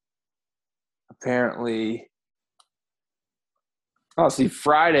 Apparently – oh, see,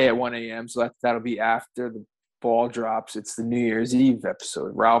 Friday at 1 a.m., so that'll be after the ball drops. It's the New Year's Eve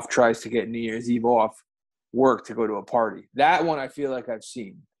episode. Ralph tries to get New Year's Eve off work to go to a party. That one I feel like I've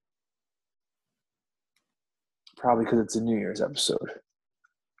seen. Probably because it's a New Year's episode.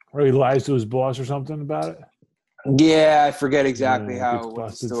 Or he lies to his boss or something about it? Yeah, I forget exactly what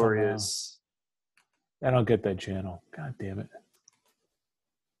the story somehow. is. I don't get that channel. God damn it.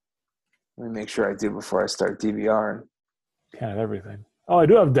 Let me make sure I do before I start DVRing. Can't have everything. Oh, I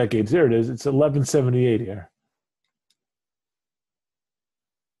do have Decades. There it is. It's 1178 here.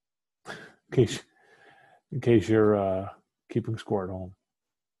 In case you're keeping score at home.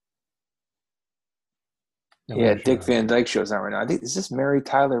 No, yeah, sure. Dick Van Dyke Show's on right now. Is this Mary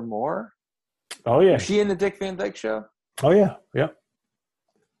Tyler Moore? Oh, yeah. Is she in the Dick Van Dyke Show? Oh, yeah. Yep.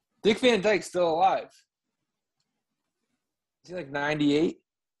 Dick Van Dyke's still alive. Is he like 98?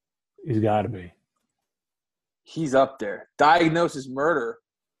 He's got to be. He's up there. Diagnosis Murder.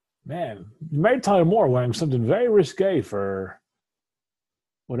 Man, Mary Tyler Moore wearing something very risque for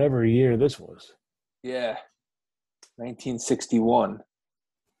whatever year this was. Yeah. 1961.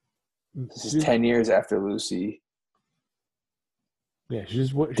 This is 10 years after Lucy. Yeah,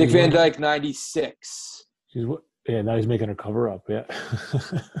 she's what? Dick Van Dyke, 96. She's what? Yeah, now he's making her cover up. Yeah.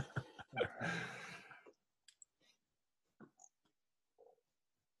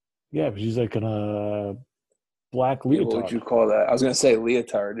 Yeah, but she's like in a black leotard. What would you call that? I was going to say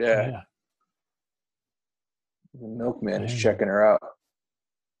leotard, yeah. The milkman is checking her out.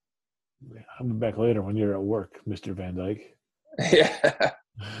 Yeah, I'll be back later when you're at work, Mr. Van Dyke. Yeah.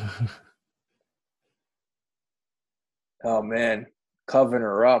 Oh, man. Covering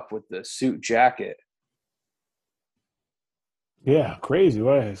her up with the suit jacket. Yeah, crazy.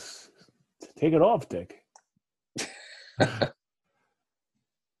 Take it off, Dick.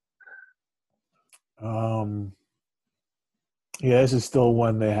 Yeah, this is still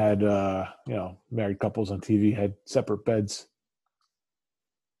when they had, married couples on TV had separate beds.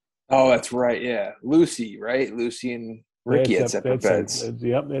 Oh, that's right. Yeah. Lucy, right? Lucy and Ricky had separate beds.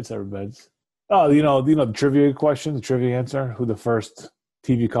 Yep, they had separate beds. Oh, you know the trivia question, the trivia answer, who the first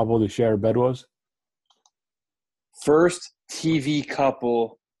TV couple to share a bed was? First TV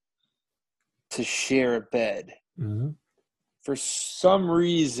couple to share a bed. Mm-hmm. For some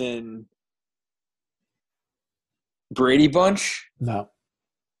reason, Brady Bunch? No.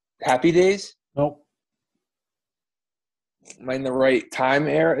 Happy Days? Nope. Am I in the right time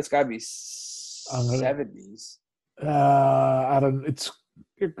era? It's got to be 70s. I don't.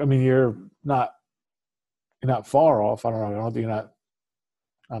 You're not far off. I don't know. I don't think you're not.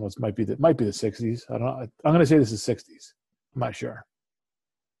 I don't know. It might be the 60s. I don't know. I'm going to say this is 60s. I'm not sure.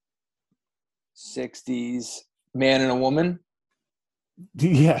 60s. Man and a Woman?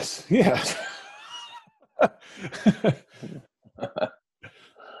 Yes, yes. I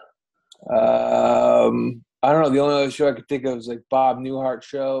don't know. The only other show I could think of is like Bob Newhart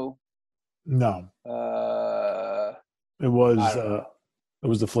show. No, Uh, it I was don't know.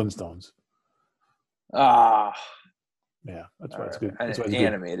 the Flintstones. Ah, Yeah, that's all why it's right. good. That's why it's good.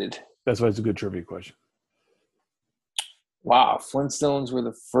 Animated. That's why it's a good trivia question. Wow, Flintstones were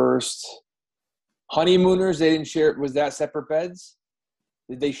the first honeymooners. They didn't share. Was that separate beds?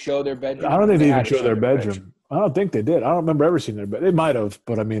 Did they show their I bedroom? don't think They they even had to show show their their bedroom. bedroom. I don't think they did. I don't remember ever seeing their bed. They might have,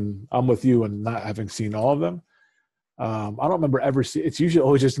 but I mean, I'm with you and not having seen all of them. I don't remember ever seeing. It's usually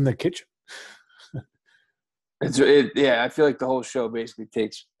always just in the kitchen. Yeah, I feel like the whole show basically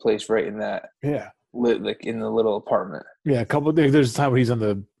takes place right in that Yeah, like in the little apartment. yeah. A couple. There's a time when he's on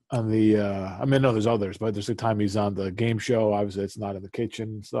the. I mean, no, there's others, but there's a time he's on the game show. Obviously, it's not in the kitchen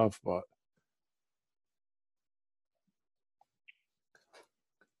and stuff, but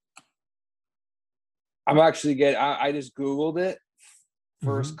I'm actually getting. I just googled it.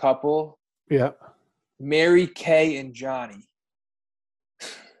 First couple, yeah. Mary Kay and Johnny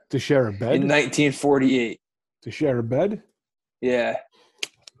To share a in bed. 1948. To share a bed. Yeah.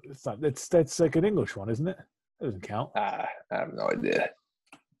 It's not. That's like an English one, isn't it? It doesn't count. I have no idea.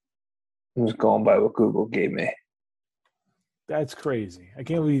 I'm just going by what Google gave me. That's crazy. I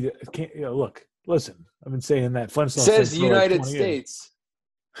can't believe it. I can't. Look, listen. I've been saying that Flintstones It says for like United 20 years. States.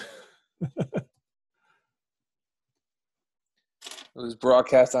 It was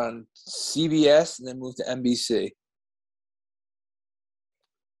broadcast on CBS and then moved to NBC.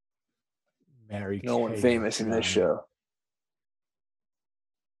 Mary No one Kay famous in this show.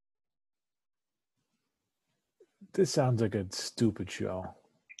 This sounds like a stupid show.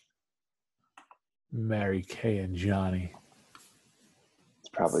 Mary Kay and Johnny. It's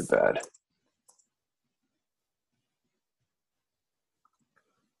probably bad.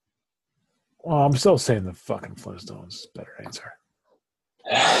 Well, I'm still saying the fucking Flintstones. Better answer.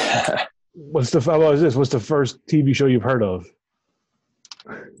 What's the first TV show you've heard of?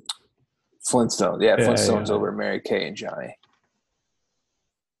 Flintstones. Yeah, Flintstones yeah. over Mary Kay and Johnny.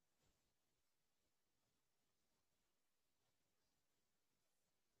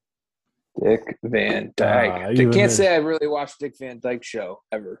 Dick Van Dyke. I can't say I really watched Dick Van Dyke show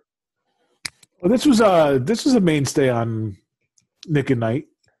ever. Well, this was a mainstay on Nick at Night.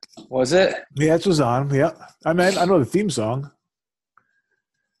 Was it? Yeah, this was on. Yeah, I mean, I know the theme song.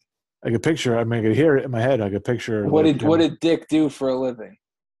 I could picture. I mean, I could hear it in my head. I could picture. What did Dick do for a living?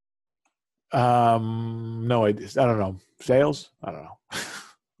 No idea. I don't know. Sales? I don't know.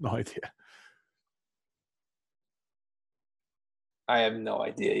 No idea. I have no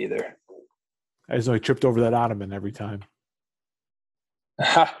idea either. I just know he tripped over that ottoman every time.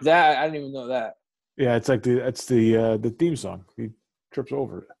 That I didn't even know that. Yeah, it's like the theme song. He trips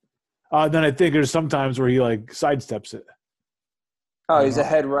over it. Then I think there's sometimes where he like sidesteps it. Oh, he's a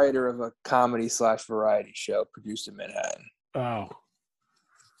head writer of a comedy/variety show produced in Manhattan. Oh,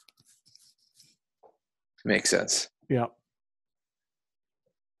 makes sense. Yeah.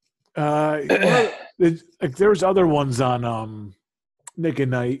 There's other ones on Nick at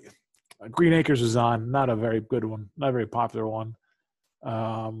Night. Green Acres was on, not a very good one, not a very popular one.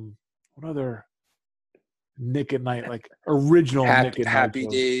 What other Nick at Night, like original Nick at Night? Happy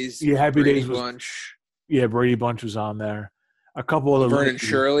Days. Yeah, Happy Brady Days was. Bunch. Yeah, Brady Bunch was on there. A couple of Vern and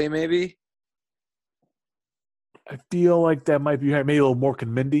Shirley, maybe. I feel like that might be maybe a little Mork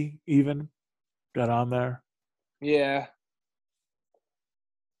and Mindy even got on there. Yeah.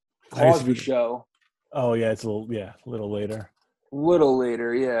 Cosby Show. Oh yeah, it's a little later. Little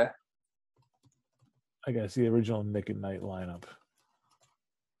later, yeah. I guess the original Nick at Night lineup.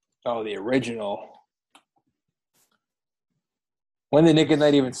 Oh, the original. When did Nick at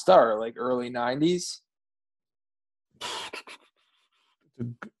Night even start? Like early 90s?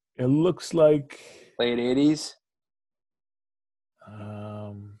 It looks like late 80s.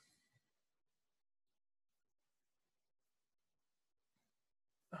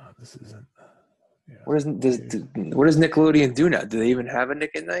 This isn't. Yeah. What does Nickelodeon do now? Do they even have a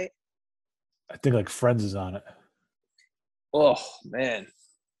Nick at Night? I think like Friends is on it. Oh man.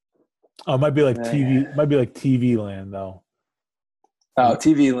 Oh, it might be like TV. It might be like TV Land though. Oh,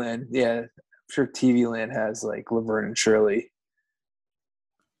 TV Land. Yeah, I'm sure TV Land has like Laverne and Shirley.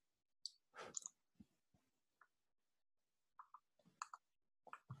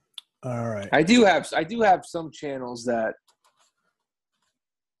 All right. I do have some channels that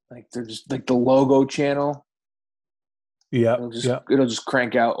like they're just like the logo channel. Yeah. It'll just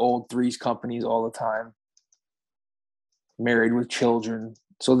crank out old Three's Companies all the time. Married with Children.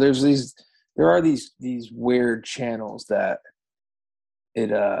 So there are these weird channels that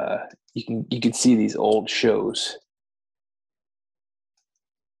it you can see these old shows.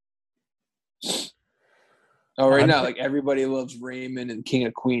 Oh, right now, like Everybody Loves Raymond and King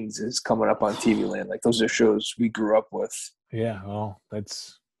of Queens is coming up on TV Land. Like those are shows we grew up with. Yeah, well, they're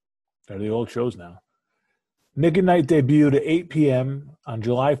the old shows now. Nick at Night debuted at 8 p.m. on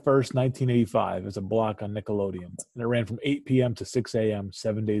July 1st, 1985 as a block on Nickelodeon. And it ran from 8 p.m. to 6 a.m.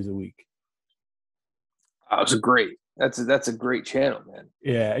 7 days a week. Oh, it's great. That's a great channel, man.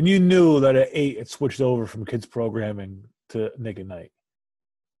 Yeah, and you knew that at 8 it switched over from kids programming to Nick at Night.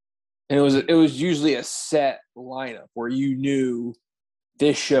 And it was usually a set lineup where you knew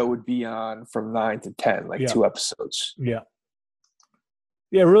this show would be on from 9 to 10, like 2 episodes. Yeah.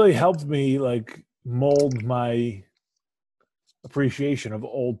 Yeah, it really helped me like mold my appreciation of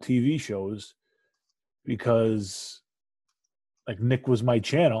old TV shows because like Nick was my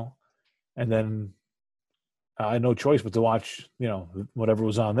channel, and then I had no choice but to watch, whatever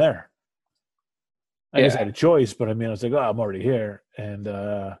was on there. I guess I had a choice, but I mean, I was like, oh, I'm already here, and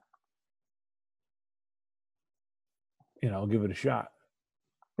I'll give it a shot.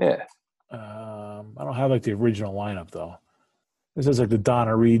 Yeah. I don't have like the original lineup though. This is like the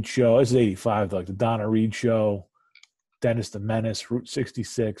Donna Reed show. This is 85, like the Donna Reed show, Dennis the Menace, Route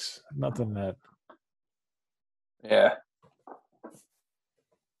 66. Nothing that. Yeah.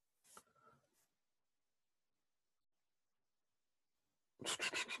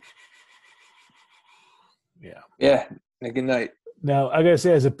 Yeah. Yeah. Nick at Night. Now, I gotta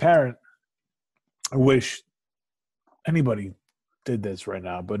say, as a parent, I wish anybody did this right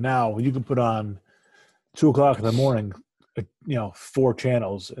now. But now you can put on 2:00 in the morning, 4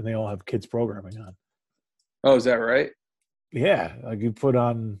 channels, and they all have kids programming on. Oh, is that right? Yeah, like you put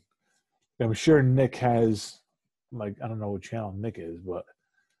on. I'm sure Nick has, like, I don't know what channel Nick is, but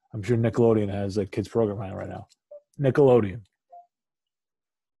I'm sure Nickelodeon has like kids programming right now. Nickelodeon.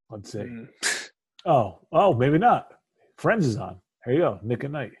 Let's see. Oh, maybe not. Friends is on. Here you go, Nick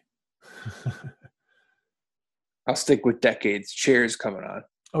at Night. I'll stick with Decades. Cheers coming on.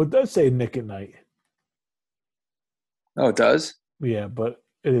 Oh, it does say Nick at Night. Oh, it does? Yeah, but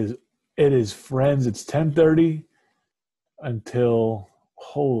it is Friends. It's 10:30 until,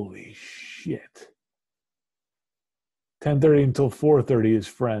 holy shit. 10:30 until 4:30 is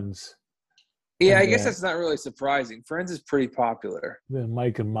Friends. Yeah, I guess that's not really surprising. Friends is pretty popular. Then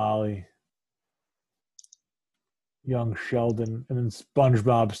Mike and Molly, Young Sheldon, and then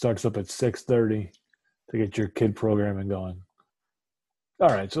SpongeBob starts up at 6:30 to get your kid programming going. All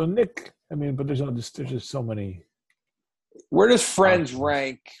right, so Nick, but there's just so many. Where does Friends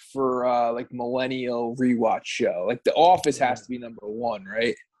rank for like millennial rewatch show? Like The Office has to be number 1,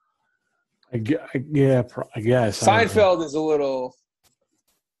 right? I guess. Seinfeld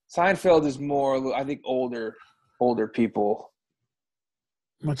is more, I think, older people.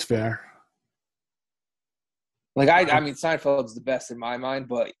 That's fair. Like I mean, Seinfeld's the best in my mind,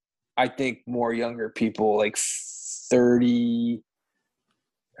 but I think more younger people, like 30.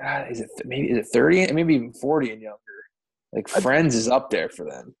 Is it 30? Maybe even 40 and younger. Like Friends is up there for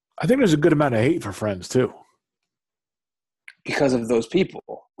them. I think there's a good amount of hate for Friends too, because of those people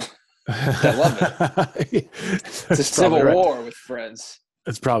that love it. It's a civil war with Friends.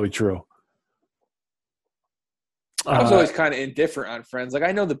 That's probably true. I was always kind of indifferent on Friends. Like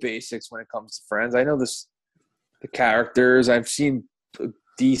I know the basics when it comes to Friends. I know the characters. I've seen a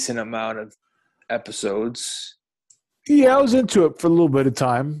decent amount of episodes. Yeah, I was into it for a little bit of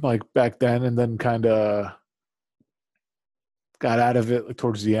time, like back then, and then kind of got out of it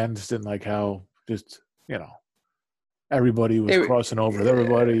towards the end. Just didn't like how everybody was crossing over with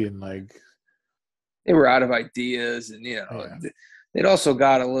everybody, and like they were out of ideas, and it also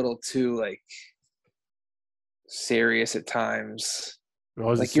got a little too like serious at times.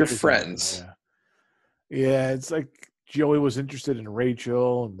 Like your friends. Yeah, it's like Joey was interested in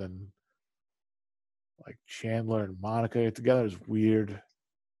Rachel, and then like Chandler and Monica get together is weird.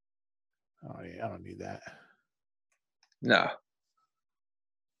 Oh, yeah, I don't need that. No,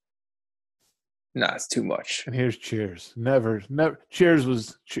 it's too much. And here's Cheers. Never.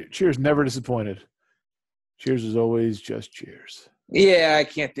 Cheers never disappointed. Cheers was always just Cheers. Yeah, I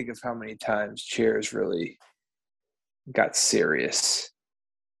can't think of how many times Cheers really got serious.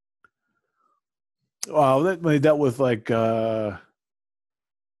 Well, they dealt with like Ted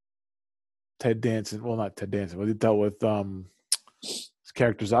Danson. Well, not Ted Danson, but they dealt with his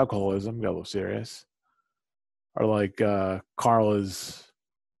character's alcoholism, got a little serious. Or like Carla's,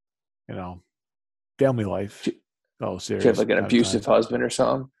 family life, got a little serious. She had like an abusive husband or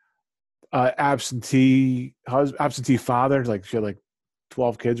something. Absentee father. Like she had like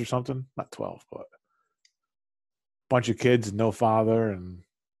 12 kids or something. Not 12, but bunch of kids and no father and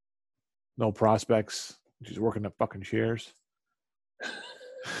no prospects. She's working at fucking Cheers.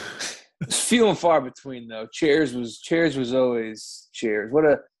 It's few and far between though. Cheers was always Cheers. What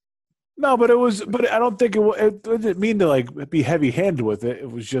a No, but it was. But I don't think it didn't mean to like be heavy-handed with it.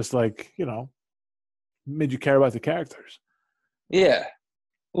 It was just like made you care about the characters. yeah,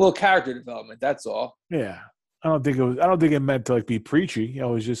 a little character development. That's all. Yeah, I don't think it meant to like be preachy. It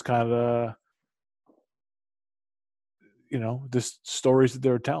was just kind of just stories that they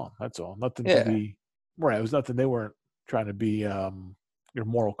were telling. That's all. Nothing to be right. It was nothing. They weren't trying to be your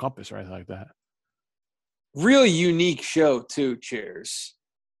moral compass or anything like that. Real unique show too. Cheers.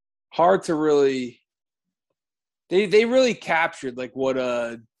 Hard to really. They really captured like what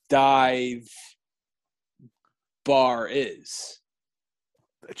a dive bar is.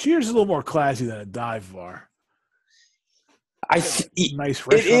 Cheers is a little more classy than a dive bar. Nice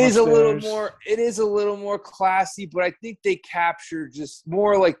restaurant. It is upstairs. It is a little more classy, but I think they capture just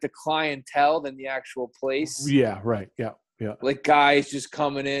more like the clientele than the actual place. Yeah. Right. Yeah. Yeah. Like guys just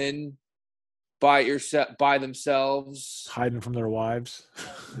coming in by themselves, Hiding from their wives.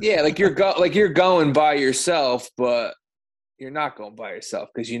 Yeah, like you're going by yourself, but you're not going by yourself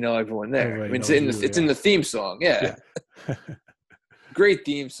because you know everyone there. Everybody I mean, knows in the theme song. Yeah. Great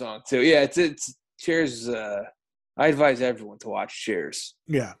theme song too. Yeah, it's Cheers. I advise everyone to watch Cheers.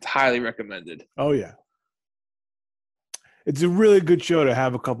 Yeah, it's highly recommended. Oh yeah, it's a really good show to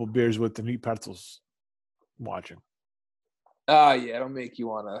have a couple beers with and eat pretzels watching. Yeah, it'll make you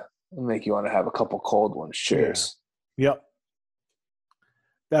wanna have a couple cold ones. Cheers. Yeah.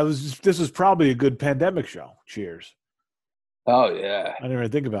 Yep. This was probably a good pandemic show. Cheers. Oh yeah. I didn't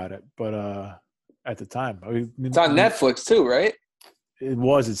even think about it, but at the time, it's on Netflix too, right? It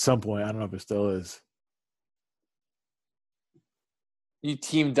was at some point. I don't know if it still is. You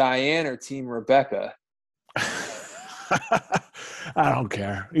team Diane or team Rebecca? I don't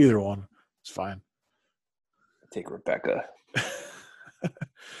care. Either one. It's fine. Take Rebecca.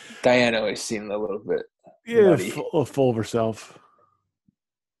 Diane always seemed a little bit full of herself.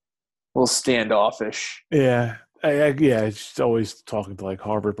 A little standoffish. Yeah. She's always talking to like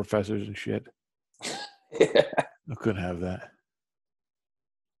Harvard professors and shit. Yeah. I couldn't have that.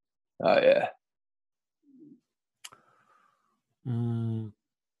 Oh yeah. And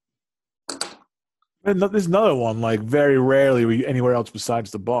there's another one, like very rarely were you anywhere else besides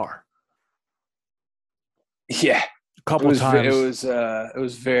the bar. Yeah. A couple It times.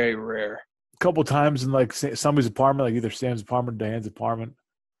 was very rare. A couple times in like somebody's apartment, like either Sam's apartment or Diane's apartment.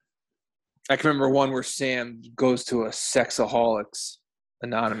 I can remember one where Sam goes to a Sexaholics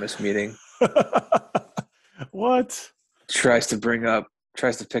Anonymous meeting. What? Tries to pick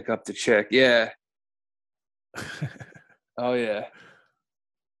up the chick. Yeah. Oh yeah.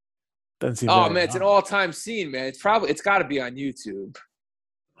 Doesn't seem man, it's an all-time scene, man. It's got to be on YouTube.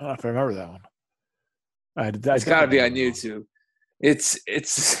 I don't know if I remember that one. It's got to be on YouTube. It's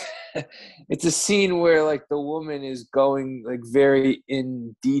it's a scene where like the woman is going like very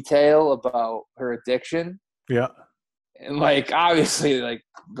in detail about her addiction. Yeah. And like obviously like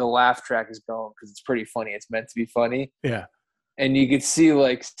the laugh track is going because it's pretty funny. It's meant to be funny. Yeah. And you could see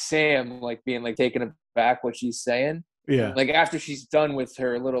like Sam like being like taken aback what she's saying. Yeah. Like after she's done with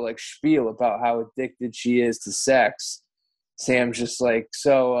her little like spiel about how addicted she is to sex, Sam's just like,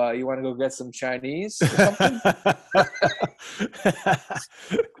 so you want to go get some Chinese or something?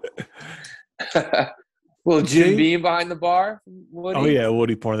 Little Jim Beam behind the bar. Woody. Oh yeah,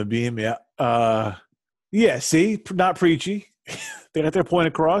 Woody pouring the beam. Yeah. Yeah. See, not preachy. They got their point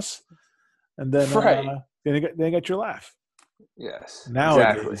across, and then they got your laugh. Yes.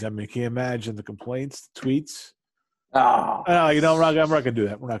 Nowadays, exactly. I mean, can you imagine the complaints, the tweets? Oh, I'm not gonna do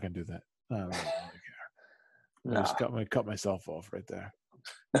that. We're not gonna do that. I don't really care. No. I just cut myself off right there.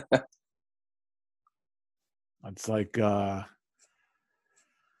 It's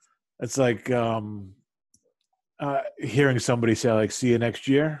like hearing somebody say like "see you next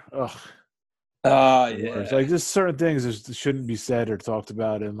year." Ugh. Yeah. It's like just certain things that shouldn't be said or talked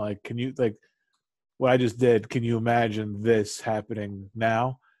about, and like, can you like what I just did? Can you imagine this happening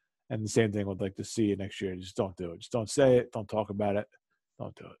now? And the same thing with like the "see you next year." Just don't do it. Just don't say it. Don't talk about it.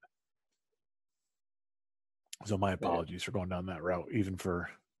 Don't do it. So my apologies for going down that route, even for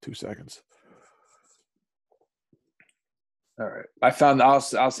 2 seconds. All right. I found. I'll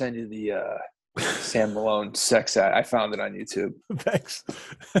send you the Sam Malone sex ad. I found it on YouTube. Thanks.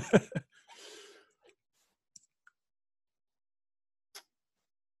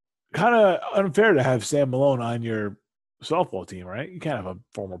 Kind of unfair to have Sam Malone on your softball team, right? You can't have a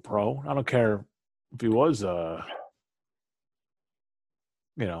former pro. I don't care if he was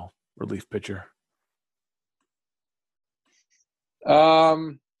relief pitcher.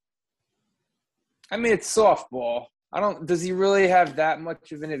 Um, I mean, it's softball. Does he really have that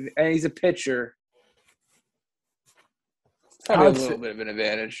much of an, and he's a pitcher. Probably a little bit of an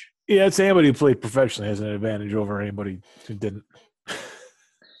advantage. Yeah, I'd say anybody who played professionally has an advantage over anybody who didn't.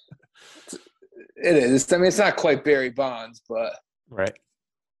 It is. I mean, it's not quite Barry Bonds, but. Right.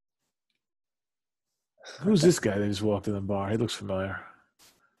 Who's this guy that just walked in the bar? He looks familiar.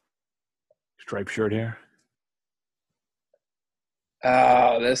 Striped shirt here.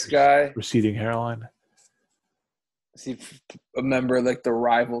 Oh, this guy. Receding hairline. Is he a member of like the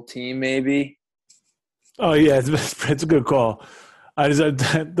rival team, maybe? Oh yeah, it's a good call.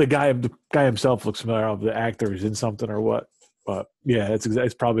 The guy himself looks familiar. The actor is in something or what? But yeah,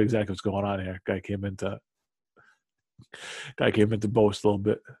 it's probably exactly what's going on here. Guy came in to boast a little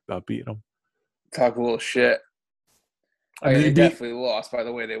bit about beating him. Talk a little shit. They definitely lost by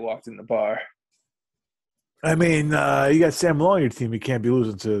the way they walked in the bar. I mean, you got Sam Malone on your team. You can't be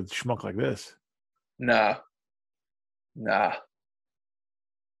losing to a schmuck like this. Nah.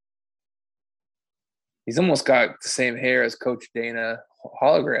 He's almost got the same hair as Coach Dana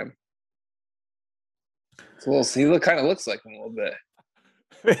hologram. He kind of looks like him a little bit.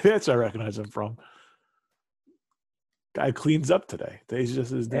 That's where I recognize him from. Guy cleans up today. Today's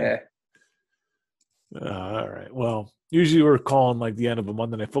just his day. Yeah. All right. Well, usually we're calling like the end of a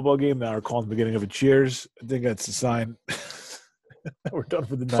Monday Night Football game. Now we're calling the beginning of a Cheers. I think that's a sign that we're done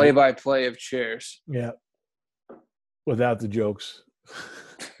for the night. Play-by-play of Cheers. Yeah. Without the jokes.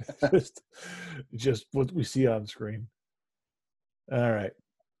 just what we see on screen. All right.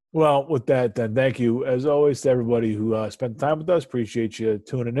 Well, with that, then, thank you, as always, to everybody who spent time with us. Appreciate you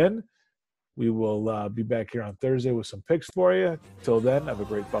tuning in. We will be back here on Thursday with some picks for you. Till then, have a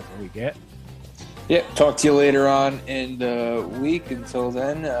great fucking weekend. Yeah, talk to you later on in the week. Until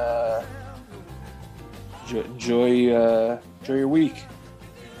then, enjoy your week.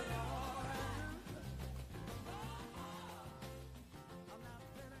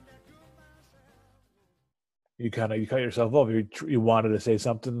 You cut yourself off. You wanted to say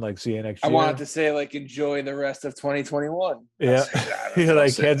something like "see you next year." I wanted to say like enjoy the rest of 2021. Yeah, you're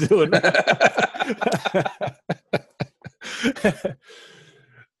like can't do it.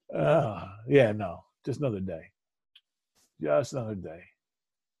 Yeah, no, just another day. Just another day.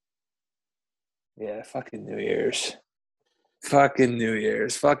 Yeah, fucking New Year's. Fucking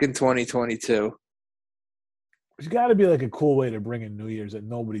 2022. There's got to be like a cool way to bring in New Year's that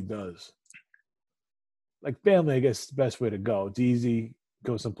nobody does. Like family, I guess, is the best way to go. It's easy.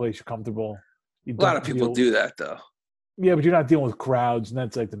 Go someplace you're comfortable. A lot of people do that, though. Yeah, but you're not dealing with crowds, and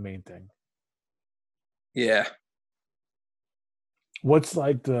that's like the main thing. Yeah. What's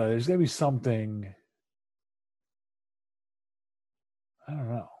like there's got to be something, I don't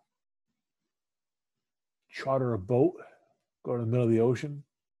know. Charter a boat, go to the middle of the ocean,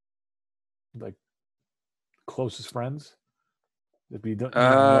 like closest friends. If you don't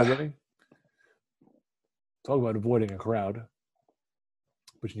know nobody. Talk about avoiding a crowd,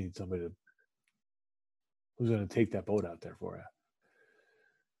 but you need somebody who's going to take that boat out there for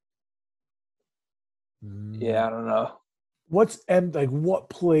you. Yeah, I don't know. What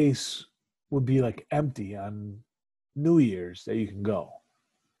place would be like empty on New Year's that you can go?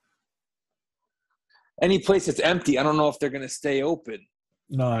 Any place that's empty, I don't know if they're going to stay open.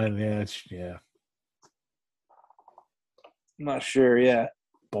 No, yeah. I'm not sure, yeah.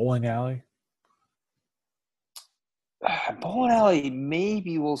 Bowling alley? Bowling alley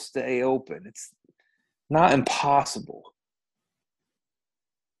maybe will stay open. It's not impossible.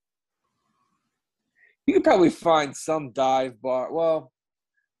 You could probably find some dive bar. Well,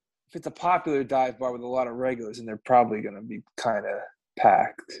 if it's a popular dive bar with a lot of regulars, and they're probably going to be kind of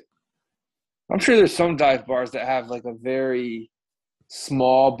packed. I'm sure there's some dive bars that have like a very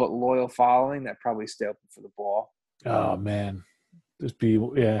small but loyal following that probably stay open for the ball. Oh, man.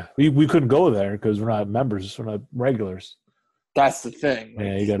 We couldn't go there because we're not members. We're not regulars. That's the thing.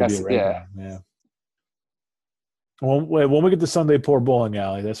 Yeah, you got to be a regular. Yeah. Well, when we get to Sunday Pour Bowling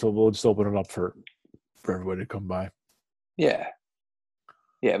Alley, that's what we'll just open it up for everybody to come by. Yeah.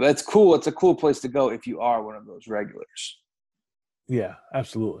 Yeah, but it's cool. It's a cool place to go if you are one of those regulars. Yeah,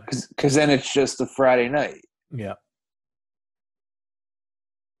 absolutely. Because then it's just a Friday night. Yeah.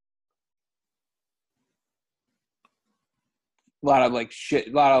 A lot of like shit.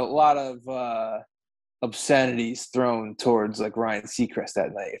 A lot of obscenities thrown towards like Ryan Seacrest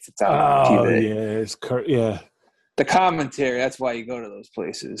that night if it's on TV. Yeah. The commentary. That's why you go to those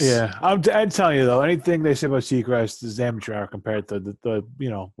places. Yeah, I'm telling you though, anything they say about Seacrest is amateur hour compared to the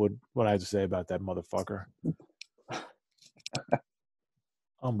what I have to say about that motherfucker.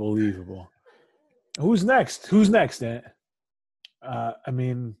 Unbelievable. Who's next, Ant? I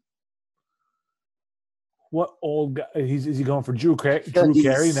mean, what old guy? Is he going for Drew feel like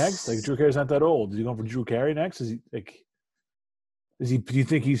Carey he's next? Like Drew Carey's not that old. Is he going for Drew Carey next? Is he like? Is he? Do you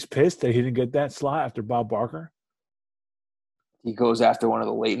think he's pissed that he didn't get that slot after Bob Barker? he goes after one of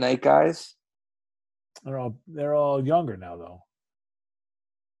the late night guys. They're all younger now though.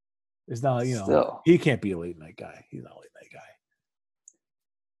 It's not Still, he can't be a late night guy. He's not a late night guy.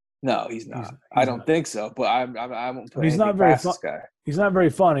 no, he's not. He's I don't not. think so. But I won't put He's anything not very past this guy. He's not very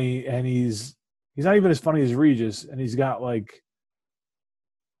funny, and he's not even as funny as Regis, and he's got like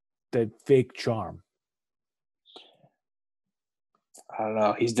that fake charm. I don't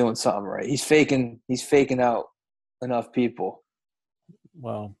know. He's doing something right. He's faking out enough people.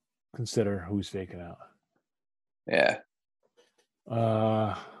 Well, consider who's faking out. Yeah.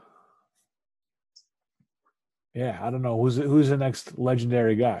 Yeah, I don't know who's the next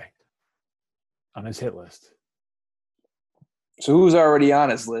legendary guy on his hit list. So who's already on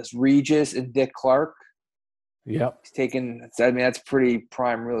his list? Regis and Dick Clark. Yep. He's taking. I mean, that's pretty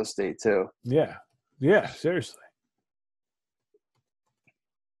prime real estate too. Yeah. Seriously.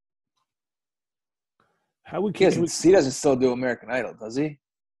 How we He doesn't still do American Idol, does he?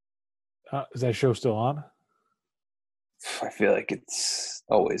 Is that show still on? I feel like it's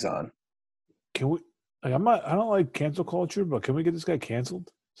always on. Can we? Like, I don't like cancel culture, but can we get this guy canceled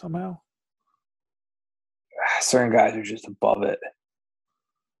somehow? Certain guys are just above it.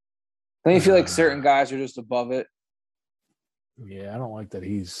 Don't you feel like certain guys are just above it? Yeah, I don't like that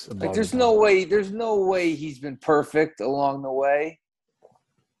he's above Like there's it. no way he's been perfect along the way.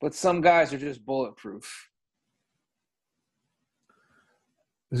 But some guys are just bulletproof.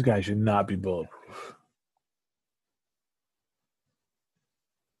 This guy should not be bulletproof.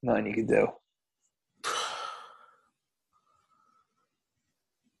 Nothing you can do.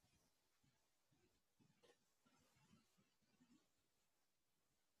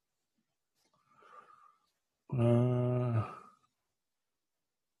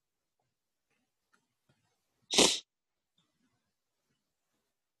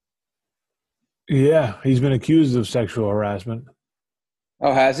 Yeah, he's been accused of sexual harassment.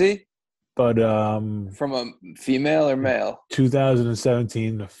 Oh, has he? But from a female or male?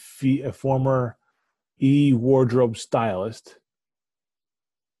 2017, a former wardrobe stylist,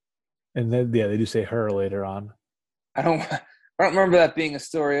 and then they do say her later on. I don't remember that being a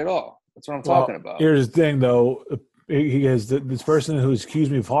story at all. That's what I'm talking about. Here's the thing, though. He has this person who's accused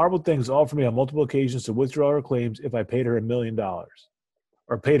me of horrible things offered me on multiple occasions to withdraw her claims if I paid her $1 million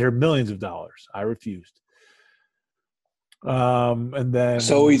or paid her millions of dollars. I refused. And then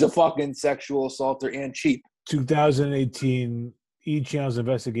so he's a fucking sexual assaulter and cheap. 2018, E-Channel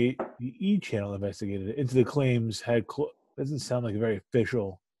investigated it into the claims doesn't sound like a very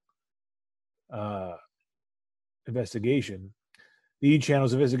official investigation. The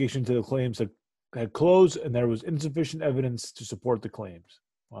E-Channel's investigation into the claims had closed, and there was insufficient evidence to support the claims.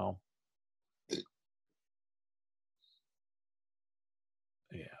 Well,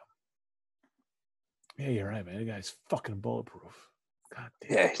 yeah, you're right, man. The guy's fucking bulletproof. God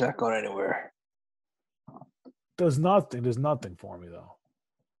damn. Yeah, he's not going anywhere. Does nothing for me though.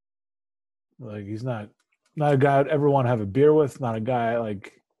 Like he's not a guy I'd ever want to have a beer with. Not a guy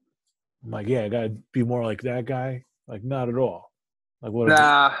like I'm like, yeah, I gotta be more like that guy. Like not at all. Like what?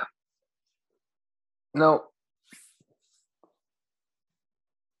 Nah. No.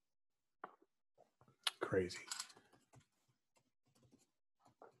 Crazy.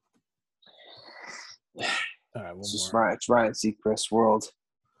 All right, it's Ryan Seacrest's world.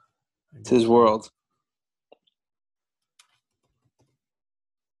 It's his world.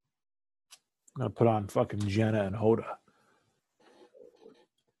 I'm gonna put on fucking Jenna and Hoda.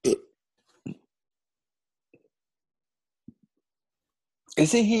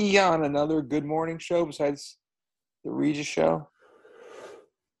 Isn't he on another Good Morning show besides the Regis show?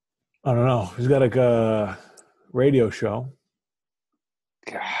 I don't know. He's got like a radio show.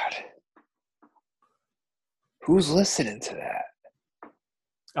 God. Who's listening to that?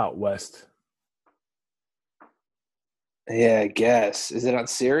 Out west. Yeah, I guess. Is it on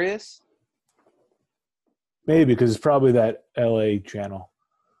Sirius? Maybe, because it's probably that LA channel.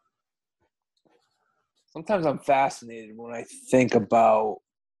 Sometimes I'm fascinated when I think about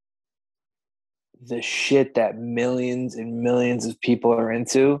the shit that millions and millions of people are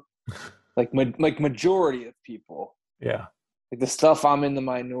into. like majority of people. Yeah. Like the stuff I'm in the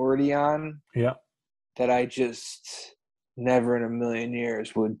minority on. Yeah. That I just never in a million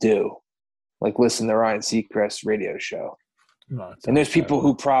years would do. Like listen to Ryan Seacrest's radio show. No, and there's people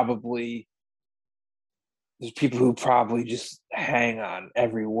who probably just hang on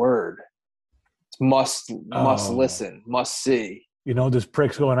every word. It's must listen, must see. You know this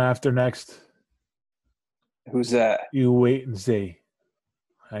prick's going after next? Who's that? You wait and see.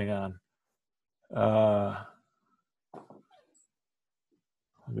 Hang on.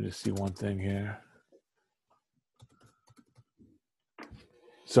 Let me just see one thing here.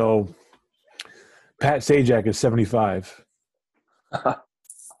 So Pat Sajak is 75.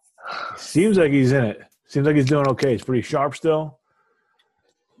 Seems like he's in it. Seems like he's doing okay. He's pretty sharp still.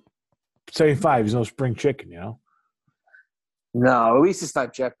 75, he's no spring chicken, you know? No, at least it's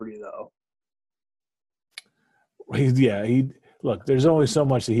not Jeopardy, though. Look, there's only so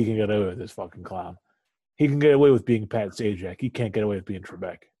much that he can get away with, this fucking clown. He can get away with being Pat Sajak. He can't get away with being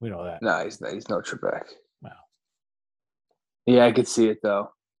Trebek. We know that. No, he's no Trebek. Wow. Yeah, I could see it,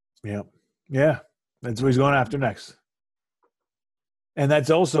 though. Yep. Yeah, that's what he's going after next. And that's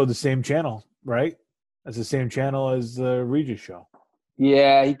also the same channel, right? That's the same channel as the Regis show.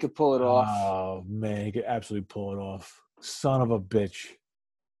 Yeah, he could pull it off. Oh, man, he could absolutely pull it off. Son of a bitch.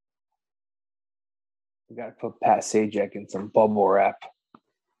 We got to put Pat Sajak in some bubble wrap.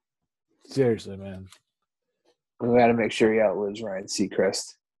 Seriously, man. We got to make sure he outlives Ryan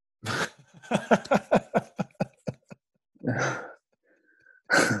Seacrest.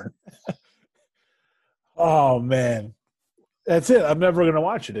 Oh, man. That's it. I'm never going to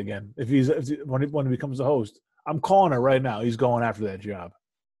watch it again. When he becomes a host, I'm calling it right now. He's going after that job.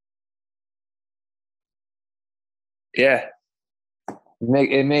 Yeah,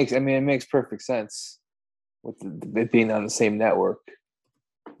 it makes perfect sense with it being on the same network.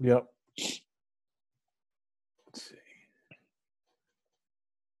 Yep. Let's see.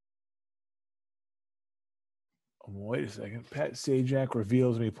 Wait a second. Pat Sajak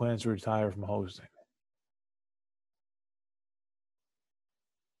reveals when he plans to retire from hosting.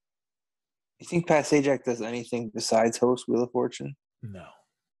 You think Pat Sajak does anything besides host Wheel of Fortune? No.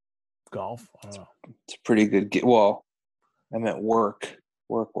 Golf? I don't know. It's a pretty good get. Well, I meant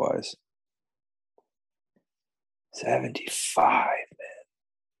work-wise. 75, man.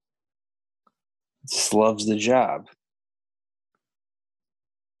 Just loves the job.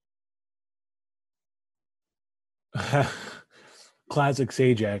 Classic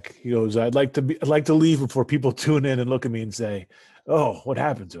Sajak. He goes, I'd like to leave before people tune in and look at me and say, "Oh, what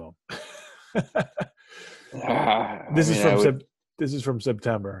happened to him?" This is from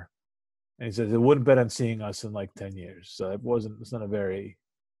September, and he says they wouldn't bet on seeing us in like 10 years. So it's not a very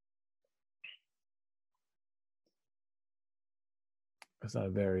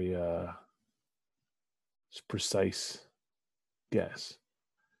precise guess.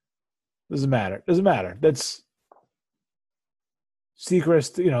 Doesn't matter. That's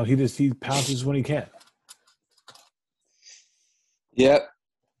Seacrest, you know, he pounces when he can. Yep.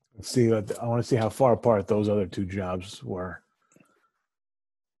 Let's see. I want to see how far apart those other two jobs were.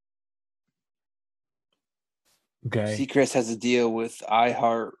 Okay. Seacrest has a deal with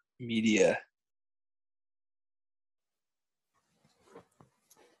iHeartMedia.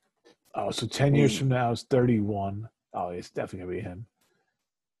 Oh, so 10 years from now is 31. Oh, it's definitely gonna be him.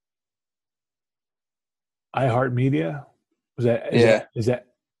 iHeartMedia? Is that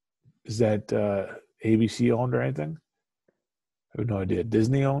ABC owned or anything? I have no idea.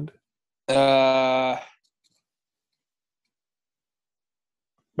 Disney owned? By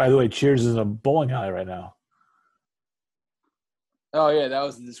the way, Cheers is in a bowling alley right now. Oh yeah, that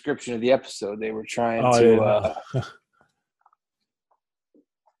was the description of the episode. They were trying to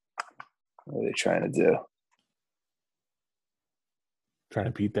what are they trying to do? Trying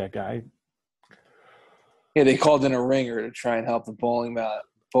to beat that guy? Yeah, they called in a ringer to try and help the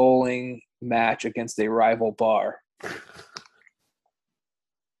bowling match against a rival bar.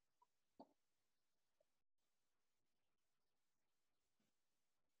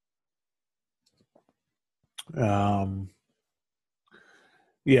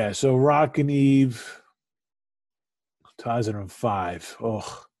 Yeah, so Rockin' Eve, 2005.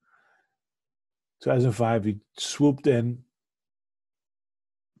 Oh, 2005, he swooped in.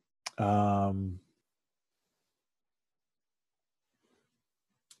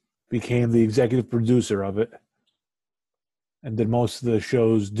 Became the executive producer of it and did most of the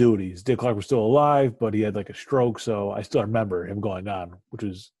show's duties. Dick Clark was still alive, but he had like a stroke, so I still remember him going on, which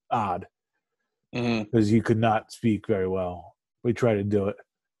was odd because he could not speak very well. We tried to do it.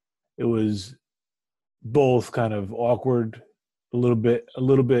 It was both kind of awkward, a little bit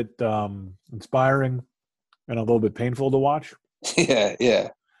inspiring, and a little bit painful to watch. Yeah.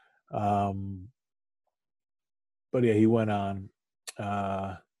 But yeah, he went on.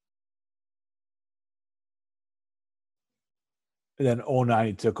 And then 2009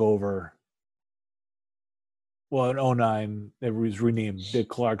 he took over. Well, in 2009 it was renamed Dick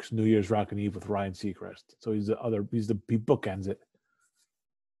Clark's New Year's Rockin' Eve with Ryan Seacrest. So he bookends it.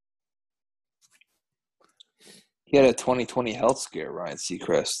 He had a 2020 health scare, Ryan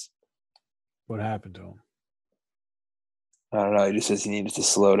Seacrest. What happened to him? I don't know. He just says he needed to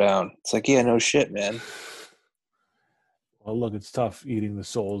slow down. It's like, yeah, no shit, man. Well, look, it's tough eating the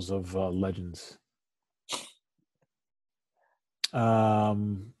souls of legends. What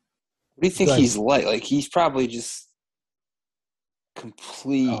do you think he's like? Like, he's probably just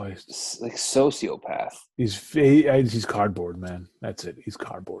complete like sociopath. He's cardboard, man. That's it. He's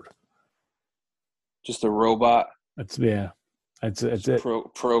cardboard. Just a robot. That's it.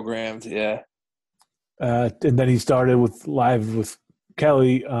 Programmed, yeah. And then he started with Live with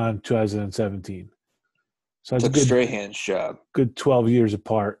Kelly on 2017. So it's took Strahan's job. Good 12 years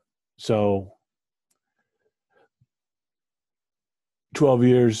apart. So 12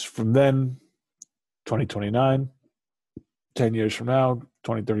 years from then, 2029, 10 years from now,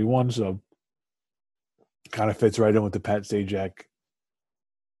 2031. So kind of fits right in with the Pat Sajak.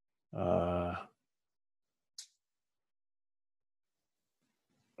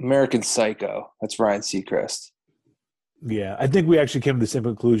 American Psycho. That's Ryan Seacrest. Yeah, I think we actually came to the same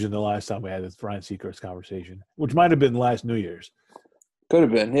conclusion the last time we had this Ryan Seacrest conversation, which might have been last New Year's. Could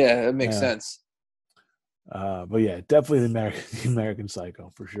have been. Yeah, that makes sense. But yeah, definitely the American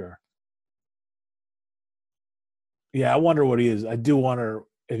Psycho for sure. Yeah, I wonder what he is. I do wonder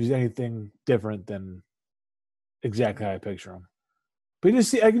if he's anything different than exactly how I picture him. But it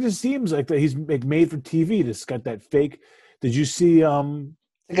just seems like that he's like made for TV. Just got that fake. Did you see?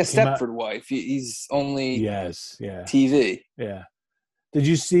 Like a Stepford wife. He's only TV. Yeah. Did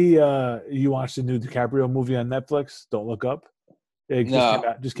you see? You watched the new DiCaprio movie on Netflix? Don't Look Up. It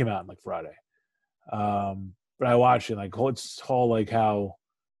just came out on like Friday. But I watched it. Like it's all like how.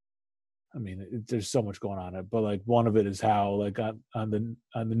 I mean, there's so much going on it, but like one of it is how like on the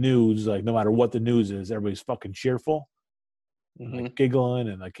news, like no matter what the news is, everybody's fucking cheerful, like giggling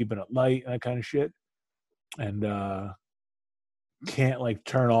and like keeping it light and that kind of shit, and can't like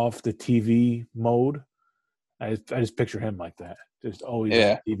turn off the TV mode. I just picture him like that, just always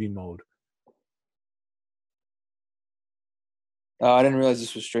on TV mode. Oh, I didn't realize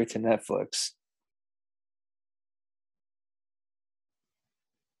this was straight to Netflix.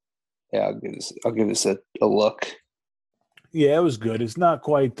 Yeah, I'll give this a look. Yeah, it was good. It's not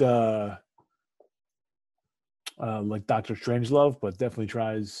quite like Doctor Strangelove, but definitely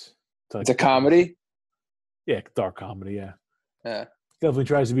tries to, like, it's a comedy? Yeah, dark comedy, yeah. Yeah. Definitely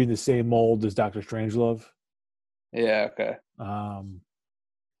tries to be in the same mold as Doctor Strangelove. Yeah, okay.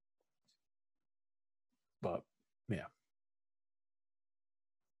 But yeah.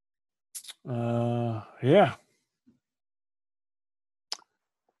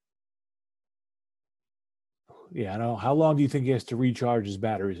 Yeah, I know. How long do you think he has to recharge his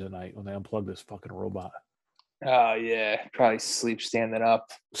batteries at night when they unplug this fucking robot? Oh, yeah. Probably sleep standing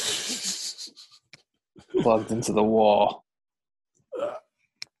up. Plugged into the wall.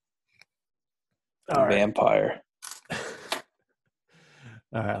 Vampire.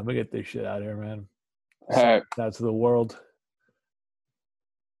 All right, let me get this shit out of here, man. All right. Out to the world.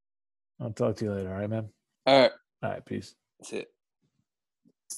 I'll talk to you later, all right, man? All right. All right, peace. That's it.